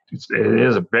 It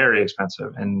is very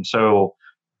expensive, and so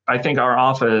I think our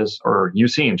office, or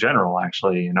UC in general,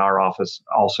 actually, in our office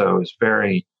also is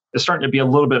starting to be a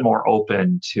little bit more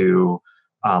open to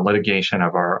litigation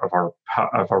of our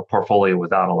portfolio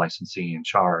without a licensee in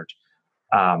charge.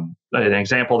 An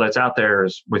example that's out there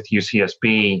is with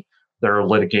UCSB. They're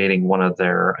litigating one of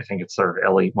their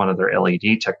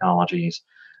LED technologies,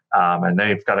 and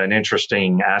they've got an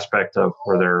interesting aspect of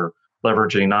where they're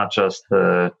leveraging not just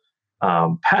the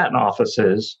patent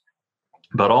offices,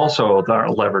 but also they're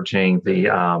leveraging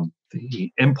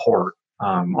the import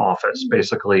office,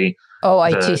 basically. Oh,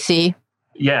 ITC.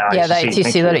 Yeah, the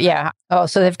ITC. Yeah. Oh,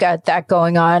 so they've got that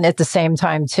going on at the same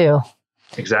time too.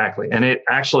 Exactly, and it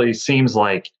actually seems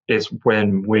like it's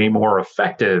been way more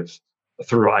effective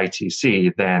through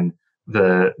ITC than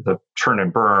the churn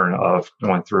and burn of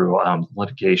going through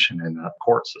litigation in the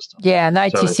court system. Yeah, and the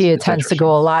ITC it tends to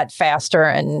go a lot faster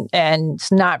and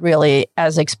it's not really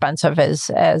as expensive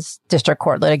as district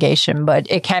court litigation, but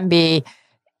it can be,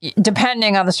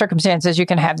 depending on the circumstances, you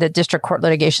can have the district court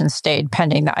litigation stayed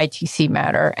pending the ITC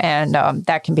matter, and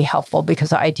that can be helpful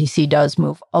because the ITC does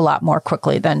move a lot more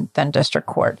quickly than district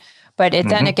court. But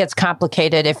then it gets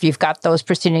complicated if you've got those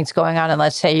proceedings going on, and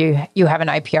let's say you have an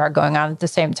IPR going on at the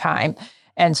same time.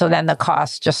 And so then the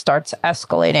cost just starts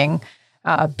escalating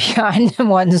beyond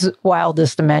one's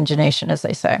wildest imagination, as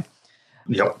they say.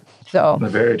 Yep. So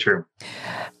very true.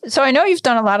 So I know you've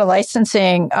done a lot of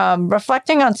licensing.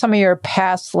 Reflecting on some of your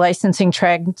past licensing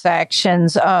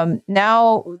transactions,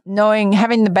 now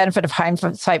having the benefit of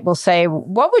hindsight, we'll say,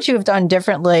 what would you have done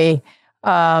differently,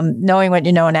 knowing what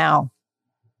you know now?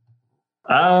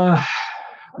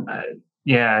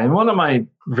 Yeah, in one of my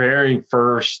very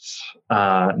first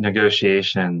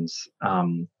negotiations,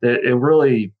 it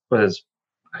really was,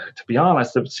 to be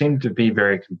honest, it seemed to be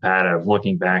very combative.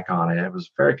 Looking back on it, it was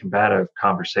a very combative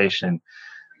conversation,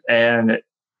 and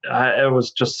it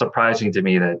was just surprising to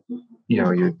me that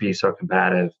you'd be so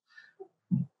combative.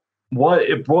 What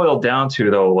it boiled down to,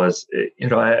 though, was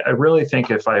I really think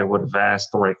if I would have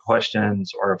asked the right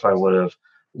questions, or if I would have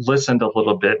listened a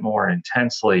little bit more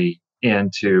intensely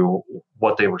into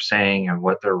what they were saying and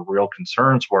what their real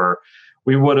concerns were,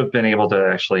 we would have been able to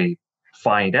actually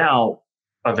find out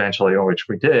eventually, which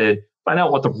we did, find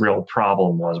out what the real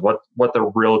problem was, what the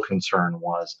real concern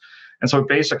was. And so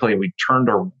basically we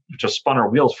just spun our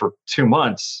wheels for 2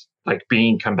 months, like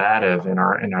being combative in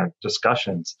our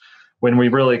discussions, when we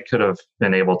really could have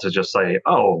been able to just say,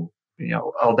 oh,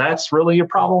 that's really a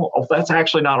problem. Oh, that's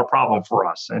actually not a problem for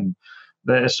us. And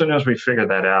then as soon as we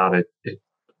figured that out, it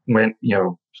went,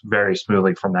 very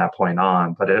smoothly from that point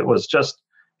on. But it was just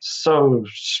so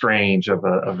strange of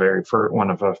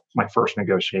one of my first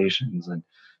negotiations. And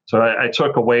so I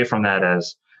took away from that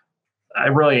as I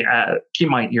really keep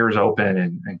my ears open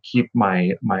and keep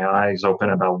my eyes open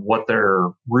about what their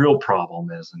real problem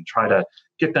is, and try to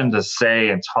get them to say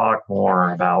and talk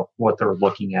more about what they're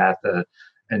looking at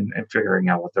and figuring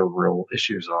out what their real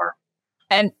issues are.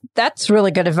 And that's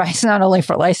really good advice, not only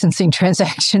for licensing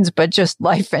transactions, but just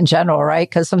life in general, right?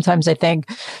 Because sometimes I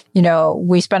think,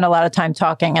 we spend a lot of time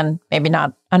talking and maybe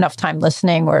not enough time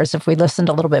listening. Whereas if we listened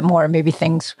a little bit more, maybe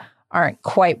things aren't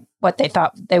quite what they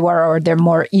thought they were, or they're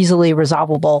more easily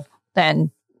resolvable than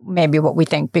maybe what we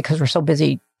think because we're so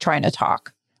busy trying to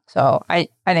talk. So I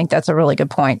think that's a really good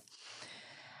point.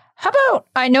 How about,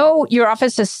 I know your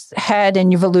office has had,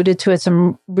 and you've alluded to it,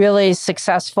 some really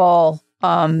successful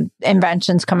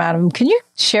inventions come out of them. Can you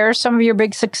share some of your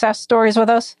big success stories with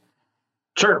us?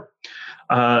 Sure.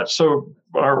 So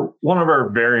one of our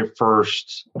very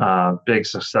first big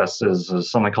successes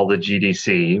is something called the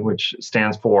GDC, which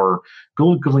stands for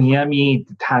Guglielmi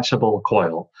Detachable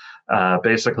Coil.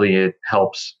 Basically, it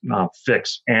helps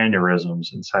fix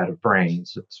aneurysms inside of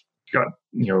brains. It's got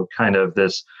kind of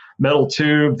this metal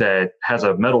tube that has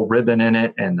a metal ribbon in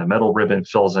it, and the metal ribbon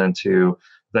fills into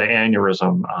the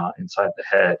aneurysm inside the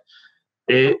head.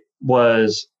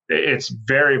 It's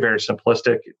very, very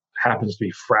simplistic. It happens to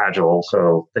be fragile,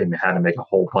 so they had to make a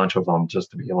whole bunch of them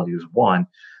just to be able to use one.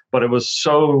 But it was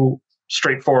so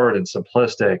straightforward and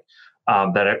simplistic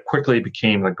that it quickly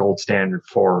became the gold standard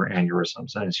for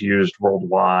aneurysms, and it's used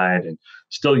worldwide and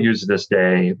still used to this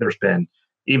day. There's been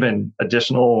even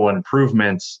additional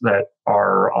improvements that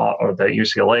are or that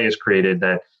UCLA has created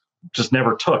that just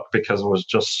never took because it was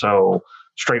just so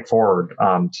straightforward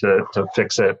to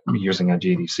fix it using a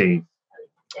GDC.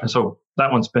 And so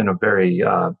that one's been a very,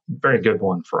 very good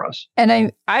one for us.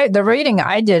 And the reading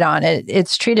I did on it,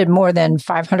 it's treated more than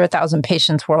 500,000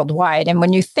 patients worldwide. And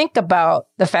when you think about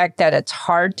the fact that it's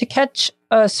hard to catch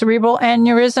a cerebral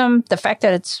aneurysm, the fact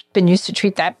that it's been used to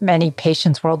treat that many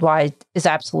patients worldwide is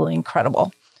absolutely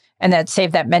incredible. And that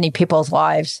saved that many people's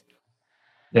lives.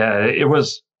 Yeah, it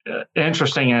was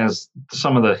interesting as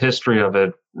some of the history of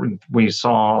it. We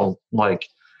saw like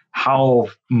how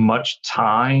much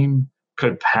time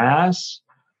could pass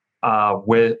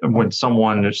when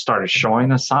someone started showing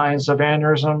the signs of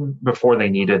aneurysm before they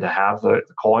needed to have the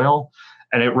coil,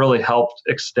 and it really helped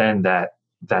extend that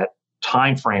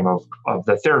time frame of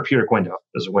the therapeutic window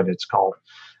is what it's called,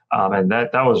 and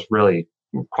that was really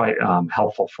quite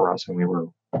helpful for us, and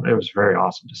it was very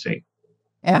awesome to see.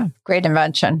 Yeah, great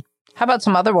invention. How about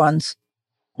some other ones?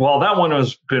 Well, that one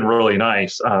has been really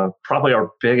nice. Probably our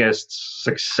biggest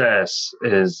success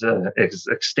is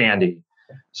Xtandi.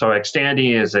 So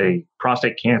Xtandi is a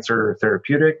prostate cancer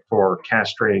therapeutic for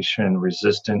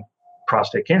castration-resistant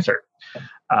prostate cancer.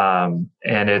 And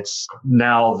it's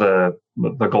now the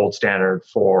gold standard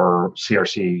for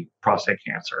CRC prostate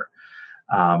cancer.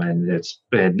 And it's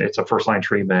a first-line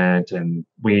treatment. And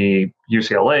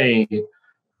UCLA,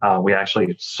 we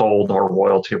actually sold our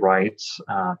royalty rights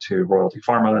to Royalty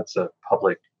Pharma. That's a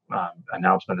public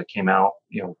announcement that came out,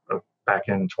 back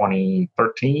in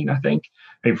 2013, I think,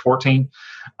 maybe 14,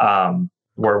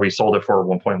 where we sold it for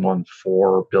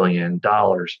 $1.14 billion.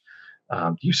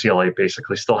 UCLA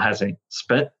basically still hasn't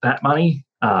spent that money.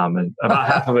 And about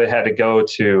half of it had to go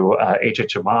to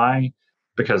HHMI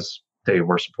because they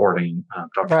were supporting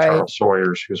Dr. Right. Charles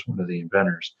Sawyers, who's one of the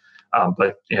inventors.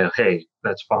 But hey,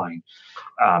 that's fine.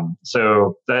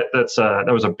 So that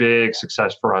was a big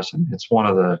success for us, and it's one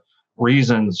of the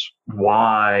reasons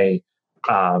why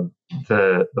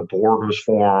the board was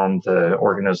formed, the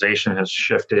organization has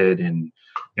shifted, and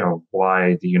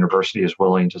why the university is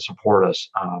willing to support us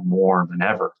more than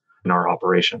ever in our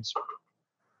operations.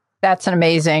 That's an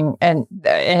amazing and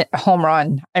home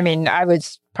run. I mean, I would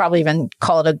probably even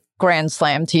call it a grand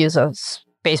slam, to use a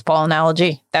baseball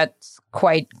analogy. That's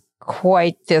quite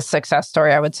the success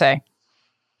story, I would say.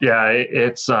 Yeah,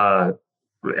 it's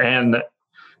and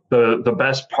the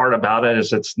best part about it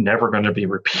is it's never going to be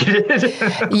repeated.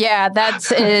 Yeah,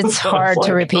 it's hard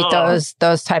to repeat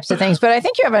those types of things. But I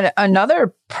think you have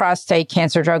another prostate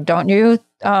cancer drug, don't you?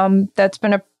 That's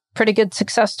been a pretty good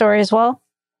success story as well.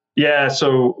 Yeah,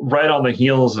 so right on the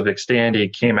heels of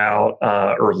Xtandi came out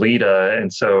Erleada,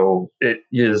 and so it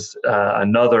is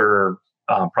another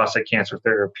prostate cancer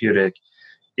therapeutic.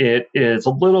 It is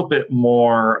a little bit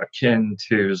more akin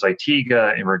to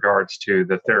Zytiga in regards to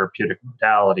the therapeutic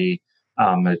modality.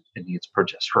 It needs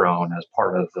progesterone as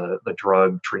part of the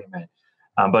drug treatment.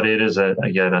 But it is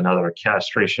yet another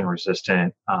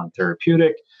castration-resistant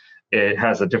therapeutic. It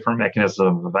has a different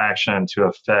mechanism of action to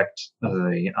affect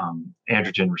the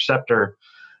androgen receptor.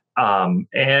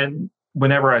 And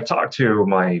whenever I talk to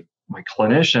my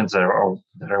clinicians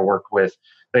that I work with,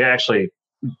 they actually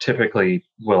typically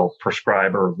will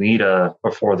prescribe Erleada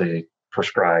before they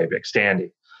prescribe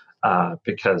Xtandi,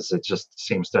 because it just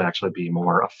seems to actually be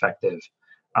more effective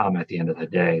at the end of the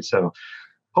day. So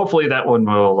hopefully that one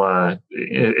will,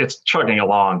 it's chugging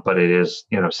along, but it is,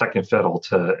 second fiddle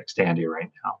to Xtandi right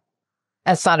now.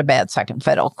 That's not a bad second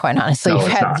fiddle, quite honestly.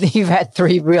 No, you've had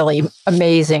 3 really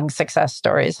amazing success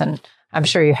stories, and I'm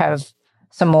sure you have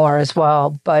some more as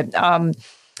well. But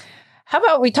how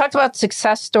about, we talked about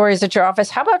success stories at your office.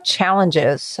 How about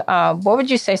challenges? What would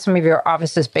you say some of your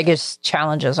office's biggest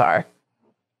challenges are?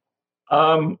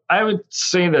 I would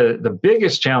say the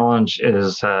biggest challenge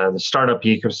is the startup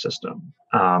ecosystem.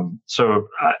 So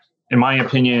in my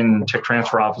opinion, tech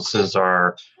transfer offices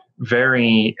are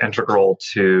very integral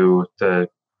to the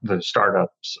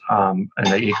startups and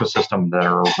the ecosystem that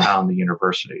are around the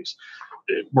universities.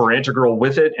 We're integral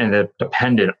with it and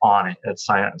dependent on it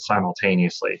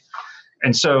simultaneously.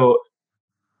 And so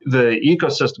the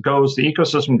ecosystem goes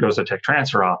to tech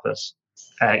transfer office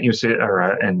at UC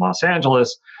or in Los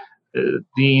Angeles.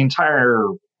 The entire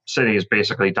city is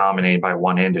basically dominated by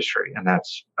one industry, and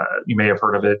that's you may have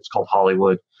heard of it. It's called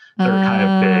Hollywood. They're kind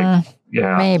of big.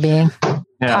 Yeah. Maybe.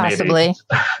 Yeah, possibly.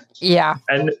 Maybe. Yeah.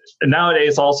 And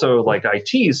nowadays also like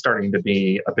IT is starting to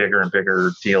be a bigger and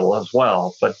bigger deal as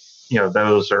well. But,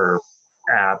 those are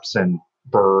apps and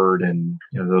Bird and,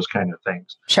 those kind of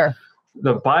things. Sure.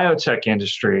 The biotech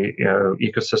industry,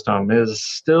 ecosystem is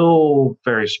still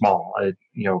very small.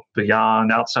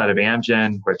 Beyond outside of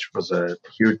Amgen, which was a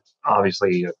huge,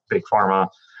 obviously a big pharma,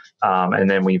 and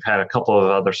then we've had a couple of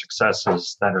other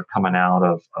successes that are coming out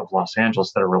of Los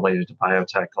Angeles that are related to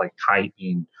biotech, like Kite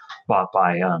being bought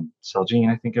by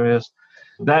Celgene, I think it is.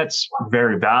 That's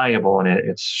very valuable, and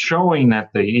it's showing that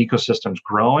the ecosystem's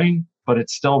growing, but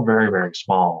it's still very, very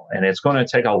small, and it's going to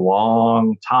take a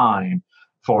long time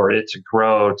for it to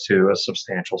grow to a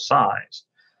substantial size.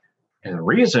 And the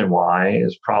reason why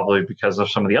is probably because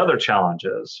of some of the other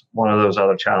challenges. One of those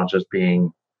other challenges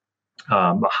being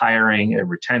the hiring and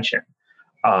retention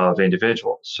of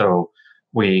individuals. So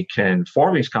we can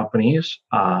form these companies,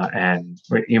 and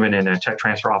even in tech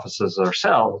transfer offices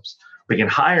ourselves, we can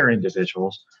hire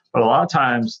individuals, but a lot of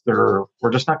times we're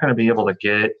just not going to be able to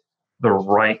get the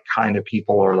right kind of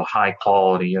people or the high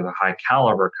quality or the high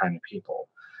caliber kind of people.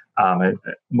 And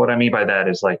what I mean by that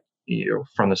is like,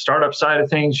 from the startup side of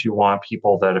things, you want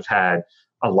people that have had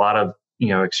a lot of,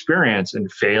 experience in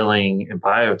failing in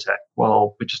biotech.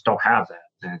 Well, we just don't have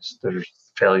that. There's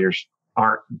failures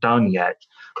aren't done yet.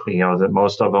 That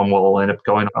most of them will end up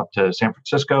going up to San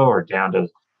Francisco or down to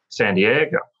San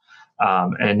Diego.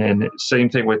 And then same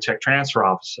thing with tech transfer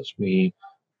offices.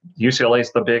 UCLA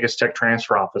is the biggest tech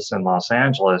transfer office in Los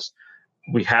Angeles.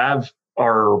 We have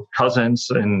our cousins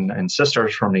and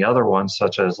sisters from the other ones,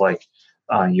 such as like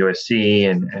USC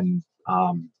and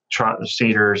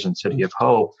Cedars and City of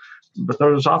Hope, but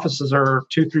those offices are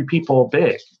 2-3 people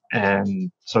big, and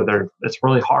so it's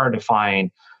really hard to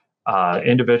find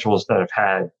individuals that have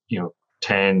had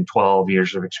 10, 12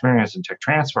 years of experience in tech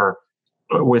transfer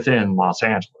within Los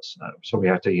Angeles. So we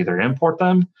have to either import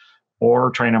them or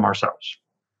train them ourselves.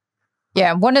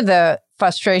 Yeah, one of the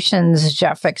frustrations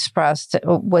Jeff expressed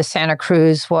with Santa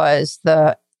Cruz was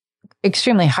the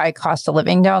extremely high cost of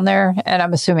living down there. And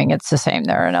I'm assuming it's the same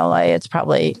there in LA. It's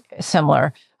probably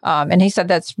similar. And he said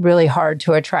that's really hard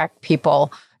to attract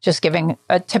people, just giving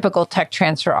a typical tech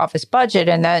transfer office budget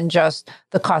and then just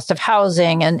the cost of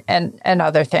housing and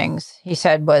other things. He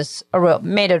said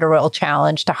made it a real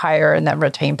challenge to hire and then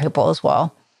retain people as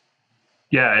well.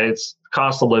 Yeah, it's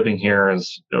cost of living here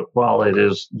is, while it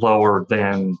is lower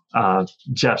than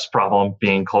Jeff's problem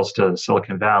being close to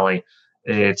Silicon Valley,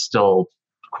 it's still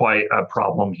quite a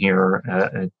problem here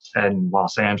in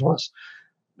Los Angeles.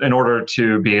 In order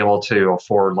to be able to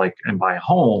afford and buy a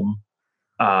home,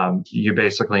 you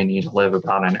basically need to live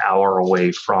about an hour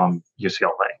away from UCLA.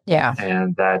 Yeah.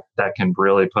 And that can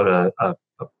really put a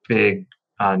big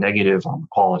negative on the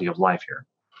quality of life here.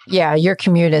 Yeah, your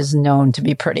commute is known to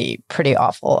be pretty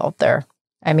awful out there.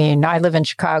 I mean, I live in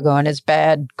Chicago and it's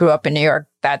bad. Grew up in New York.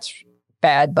 That's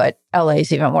bad, but LA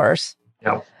is even worse.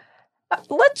 Yeah.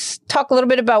 Let's talk a little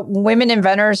bit about women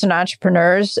inventors and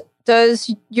entrepreneurs.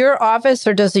 Does your office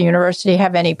or does the university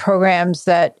have any programs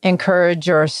that encourage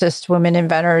or assist women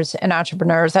inventors and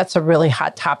entrepreneurs? That's a really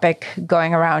hot topic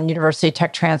going around university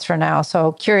tech transfer now.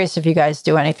 So curious if you guys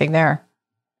do anything there.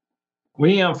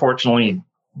 We unfortunately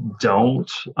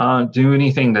don't do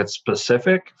anything that's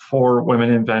specific for women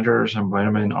inventors and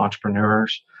women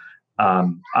entrepreneurs.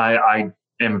 I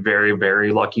am very,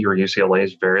 very lucky, or UCLA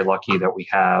is very lucky that we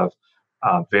have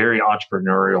very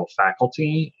entrepreneurial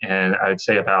faculty, and I'd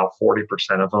say about 40%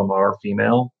 of them are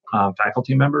female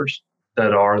faculty members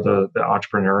that are the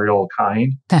entrepreneurial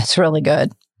kind. That's really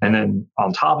good. And then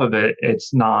on top of it,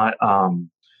 it's not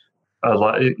a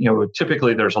lot.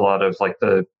 Typically there's a lot of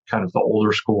the kind of the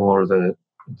older school or the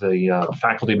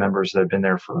faculty members that have been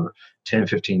there for 10,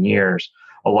 15 years.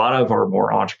 A lot of our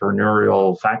more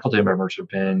entrepreneurial faculty members have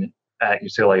been at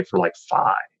UCLA for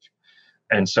 5.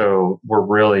 And so we're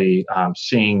really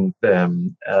seeing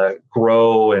them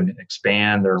grow and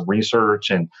expand their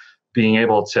research and being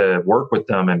able to work with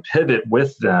them and pivot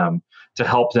with them to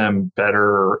help them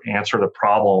better answer the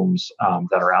problems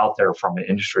that are out there from the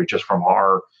industry, just from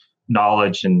our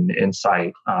knowledge and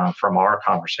insight from our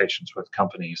conversations with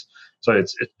companies. So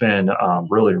it's been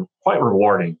really quite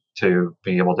rewarding to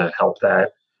be able to help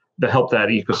that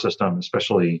ecosystem,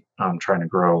 especially trying to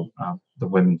grow the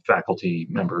women faculty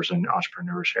members and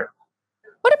entrepreneurs here.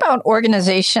 What about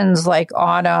organizations like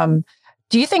Autumn?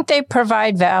 Do you think they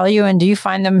provide value, and do you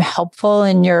find them helpful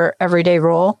in your everyday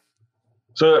role?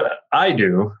 So I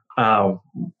do,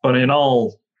 but in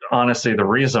all honesty, the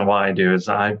reason why I do is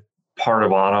I'm part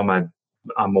of Autumn. I've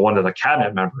I'm one of the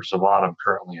cabinet members of Autumn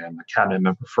currently. I'm a cabinet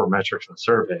member for Metrics and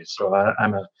Surveys. So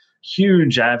I'm a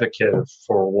huge advocate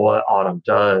for what Autumn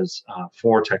does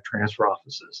for tech transfer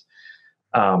offices.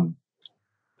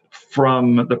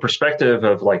 From the perspective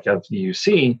of the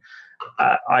UC,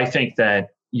 I think that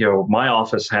my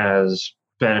office has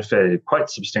benefited quite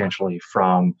substantially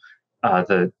from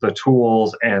the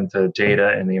tools and the data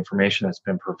and the information that's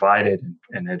been provided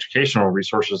and educational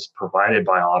resources provided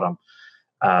by Autumn.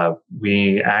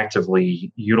 We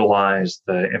actively utilize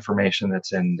the information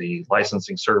that's in the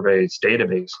licensing surveys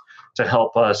database to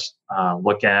help us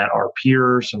look at our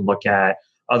peers and look at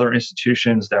other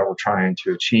institutions that we're trying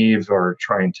to achieve or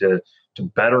trying to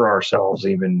better ourselves,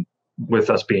 even with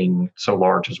us being so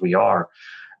large as we are.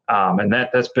 And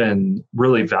that's been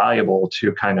really valuable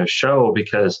to kind of show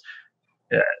because,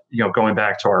 going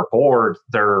back to our board,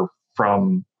 they're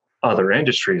from other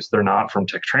industries. They're not from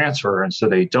tech transfer. And so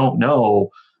they don't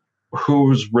know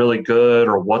who's really good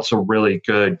or what's a really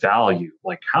good value.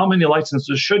 Like, how many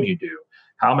licenses should you do?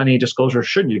 How many disclosures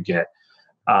should you get?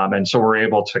 And so we're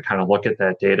able to kind of look at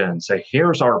that data and say,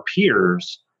 here's our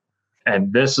peers,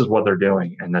 and this is what they're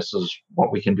doing, and this is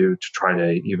what we can do to try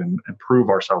to even improve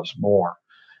ourselves more.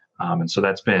 And so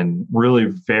that's been really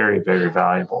very, very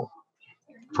valuable.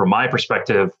 From my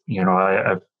perspective,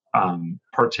 I've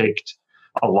partaked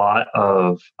a lot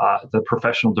of the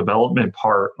professional development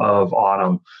part of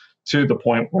Autumn to the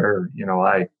point where,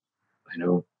 I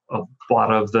know a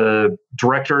lot of the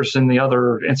directors in the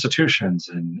other institutions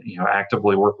and,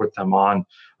 actively work with them on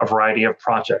a variety of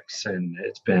projects. And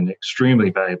it's been extremely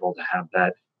valuable to have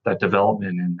that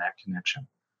development and that connection.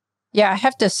 Yeah, I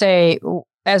have to say,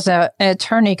 as an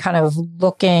attorney kind of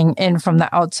looking in from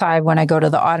the outside when I go to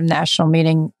the Autumn National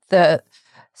Meeting, the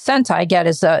sense I get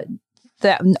is that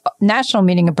national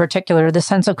meeting in particular, the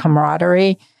sense of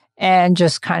camaraderie and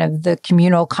just kind of the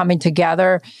communal coming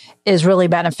together is really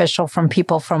beneficial from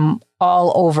people from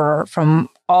all over, from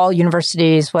all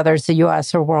universities, whether it's the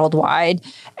U.S. or worldwide.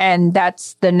 And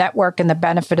that's the network and the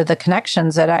benefit of the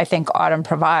connections that I think Autumn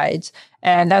provides.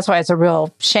 And that's why it's a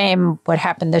real shame what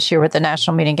happened this year with the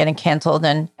national meeting getting canceled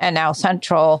and now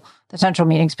the central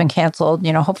meeting's been canceled.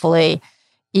 Hopefully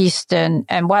East and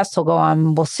West will go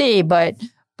on. We'll see. But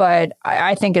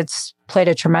I think it's played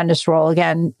a tremendous role,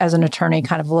 again, as an attorney,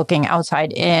 kind of looking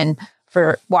outside in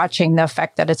for watching the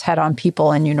effect that it's had on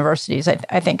people in universities.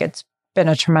 I think it's been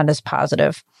a tremendous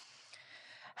positive.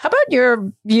 How about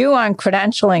your view on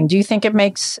credentialing? Do you think it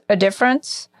makes a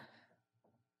difference?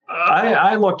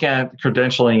 I look at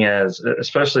credentialing as,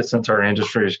 especially since our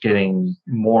industry is getting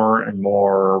more and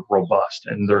more robust,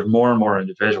 and there's more and more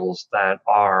individuals that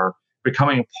are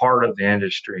becoming part of the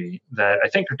industry, that I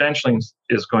think credentialing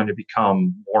is going to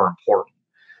become more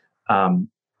important.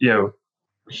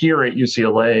 Here at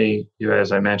UCLA,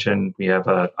 as I mentioned, we have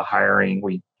a hiring.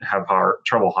 We have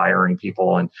trouble hiring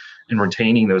people and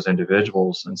retaining those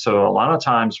individuals. And so a lot of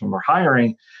times when we're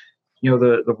hiring,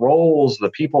 the roles, the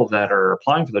people that are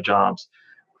applying for the jobs,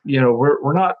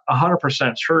 we're not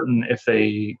 100% certain if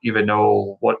they even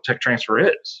know what tech transfer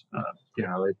is.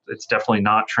 It's definitely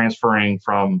not transferring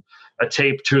from a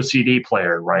tape to a CD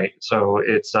player, right? So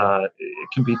it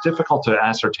can be difficult to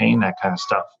ascertain that kind of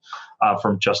stuff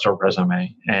from just a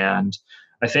resume. And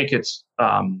I think it's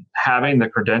having the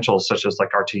credentials such as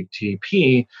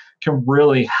RTTP can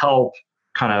really help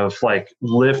kind of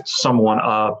lift someone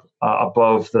up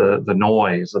above the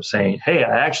noise of saying, hey,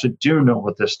 I actually do know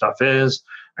what this stuff is.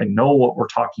 I know what we're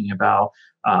talking about.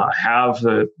 I have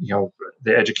the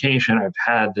education. I've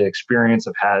had the experience.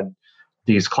 I've had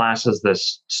these classes,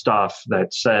 this stuff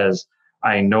that says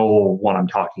I know what I'm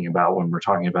talking about when we're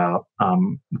talking about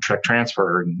tech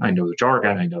transfer. And I know the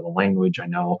jargon. I know the language. I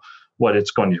know what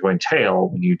it's going to entail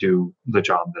when you do the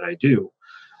job that I do.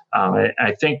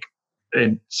 I think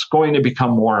it's going to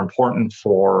become more important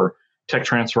for tech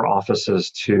transfer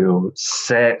offices to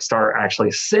start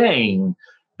actually saying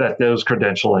that those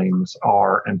credentialings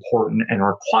are important and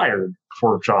required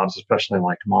for jobs, especially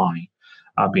like mine,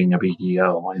 being a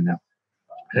BDO. I know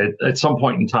at some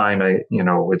point in time,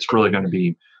 it's really going to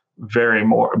be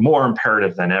more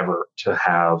imperative than ever to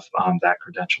have that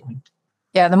credentialing.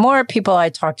 Yeah, the more people I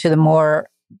talk to, the more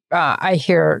I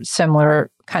hear similar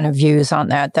kind of views on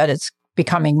that it's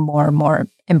becoming more and more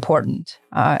important.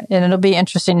 And it'll be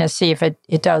interesting to see if it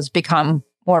does become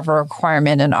more of a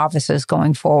requirement in offices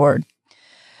going forward.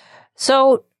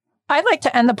 So I'd like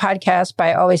to end the podcast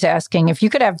by always asking if you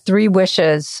could have 3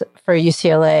 wishes for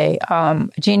UCLA,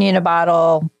 a genie in a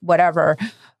bottle, whatever,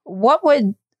 what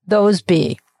would those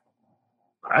be?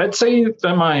 I'd say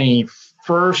that my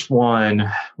first one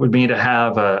would be to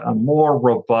have a more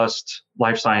robust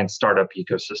life science startup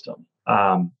ecosystem.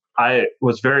 I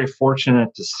was very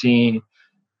fortunate to see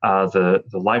the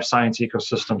life science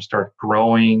ecosystem start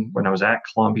growing when I was at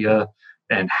Columbia,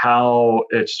 and how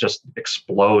it's just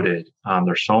exploded.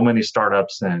 There's so many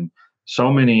startups and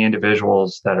so many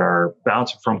individuals that are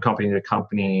bouncing from company to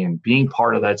company and being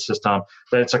part of that system,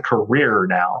 that it's a career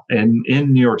now in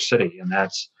New York City. And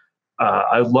that's,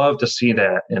 I'd love to see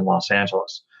that in Los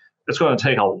Angeles. It's going to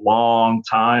take a long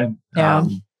time. Yeah.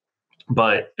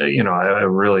 But, I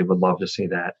really would love to see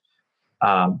that.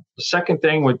 The second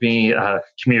thing would be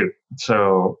commute.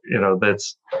 So,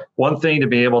 that's one thing to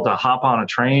be able to hop on a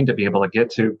train to be able to get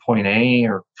to point A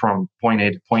or from point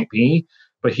A to point B.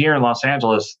 But here in Los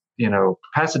Angeles,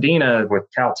 Pasadena with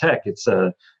Caltech, it's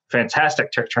a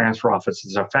fantastic tech transfer office.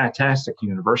 It's a fantastic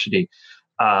university.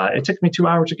 It took me 2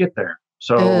 hours to get there.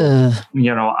 So,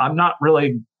 I'm not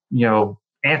really,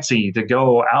 antsy to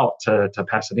go out to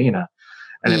Pasadena.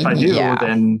 And if I do,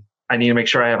 then I need to make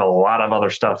sure I have a lot of other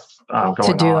stuff going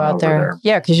to do on out there.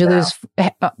 Yeah, because you lose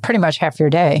pretty much half your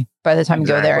day by the time you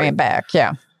go there and back.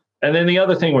 Yeah. And then the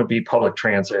other thing would be public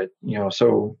transit.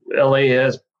 So LA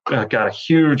has got a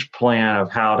huge plan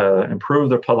of how to improve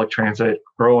their public transit,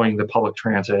 growing the public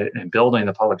transit, and building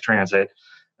the public transit.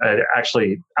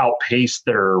 Actually outpace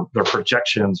their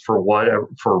projections for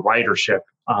ridership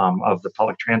of the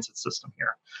public transit system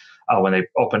here when they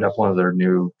opened up one of their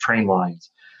new train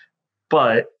lines.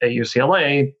 But at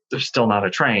UCLA, there's still not a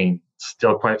train, it's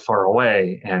still quite far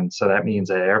away. And so that means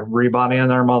that everybody and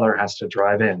their mother has to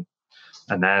drive in.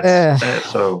 And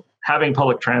that's so having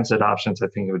public transit options, I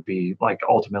think it would be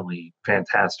ultimately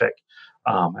fantastic.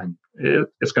 And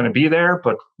it's going to be there,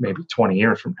 but maybe 20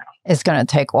 years from now. It's going to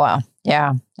take a while.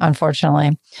 Yeah,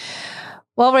 unfortunately.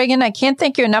 Well, Reagan, I can't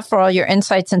thank you enough for all your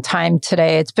insights and time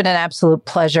today. It's been an absolute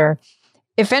pleasure.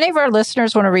 If any of our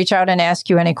listeners want to reach out and ask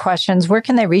you any questions, where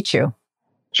can they reach you?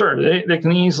 Sure. They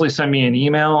can easily send me an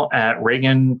email at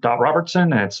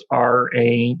Regan.Robertson. That's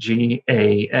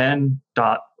RAGAN.Robertson,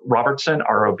 ROBERTSON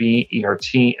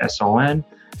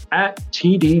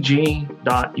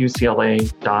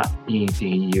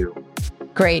 @tdg.ucla.edu.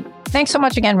 Great. Thanks so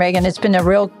much again, Reagan. It's been a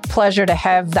real pleasure to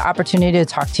have the opportunity to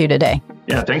talk to you today.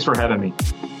 Yeah, thanks for having me.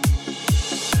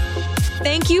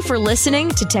 Thank you for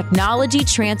listening to Technology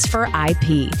Transfer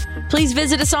IP. Please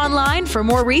visit us online for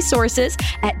more resources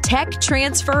at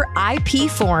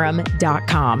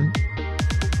techtransferipforum.com.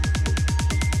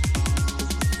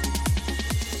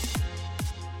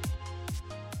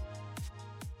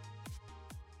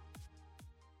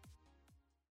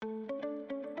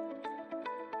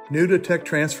 New to tech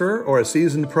transfer or a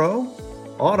seasoned pro?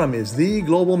 Autumn is the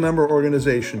global member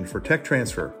organization for tech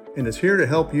transfer and is here to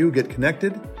help you get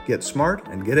connected, get smart,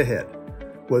 and get ahead.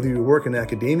 Whether you work in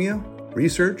academia,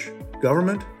 research,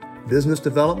 government, business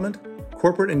development,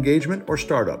 corporate engagement, or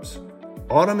startups,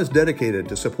 Autumn is dedicated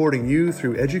to supporting you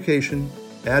through education,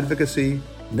 advocacy,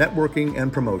 networking,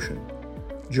 and promotion.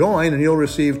 Join and you'll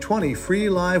receive 20 free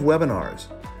live webinars,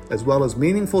 as well as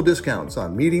meaningful discounts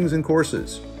on meetings and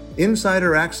courses,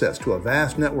 insider access to a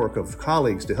vast network of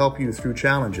colleagues to help you through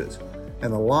challenges,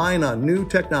 and align on new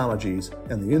technologies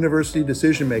and the university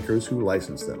decision makers who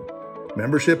license them.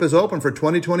 Membership is open for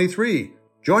 2023.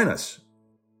 Join us.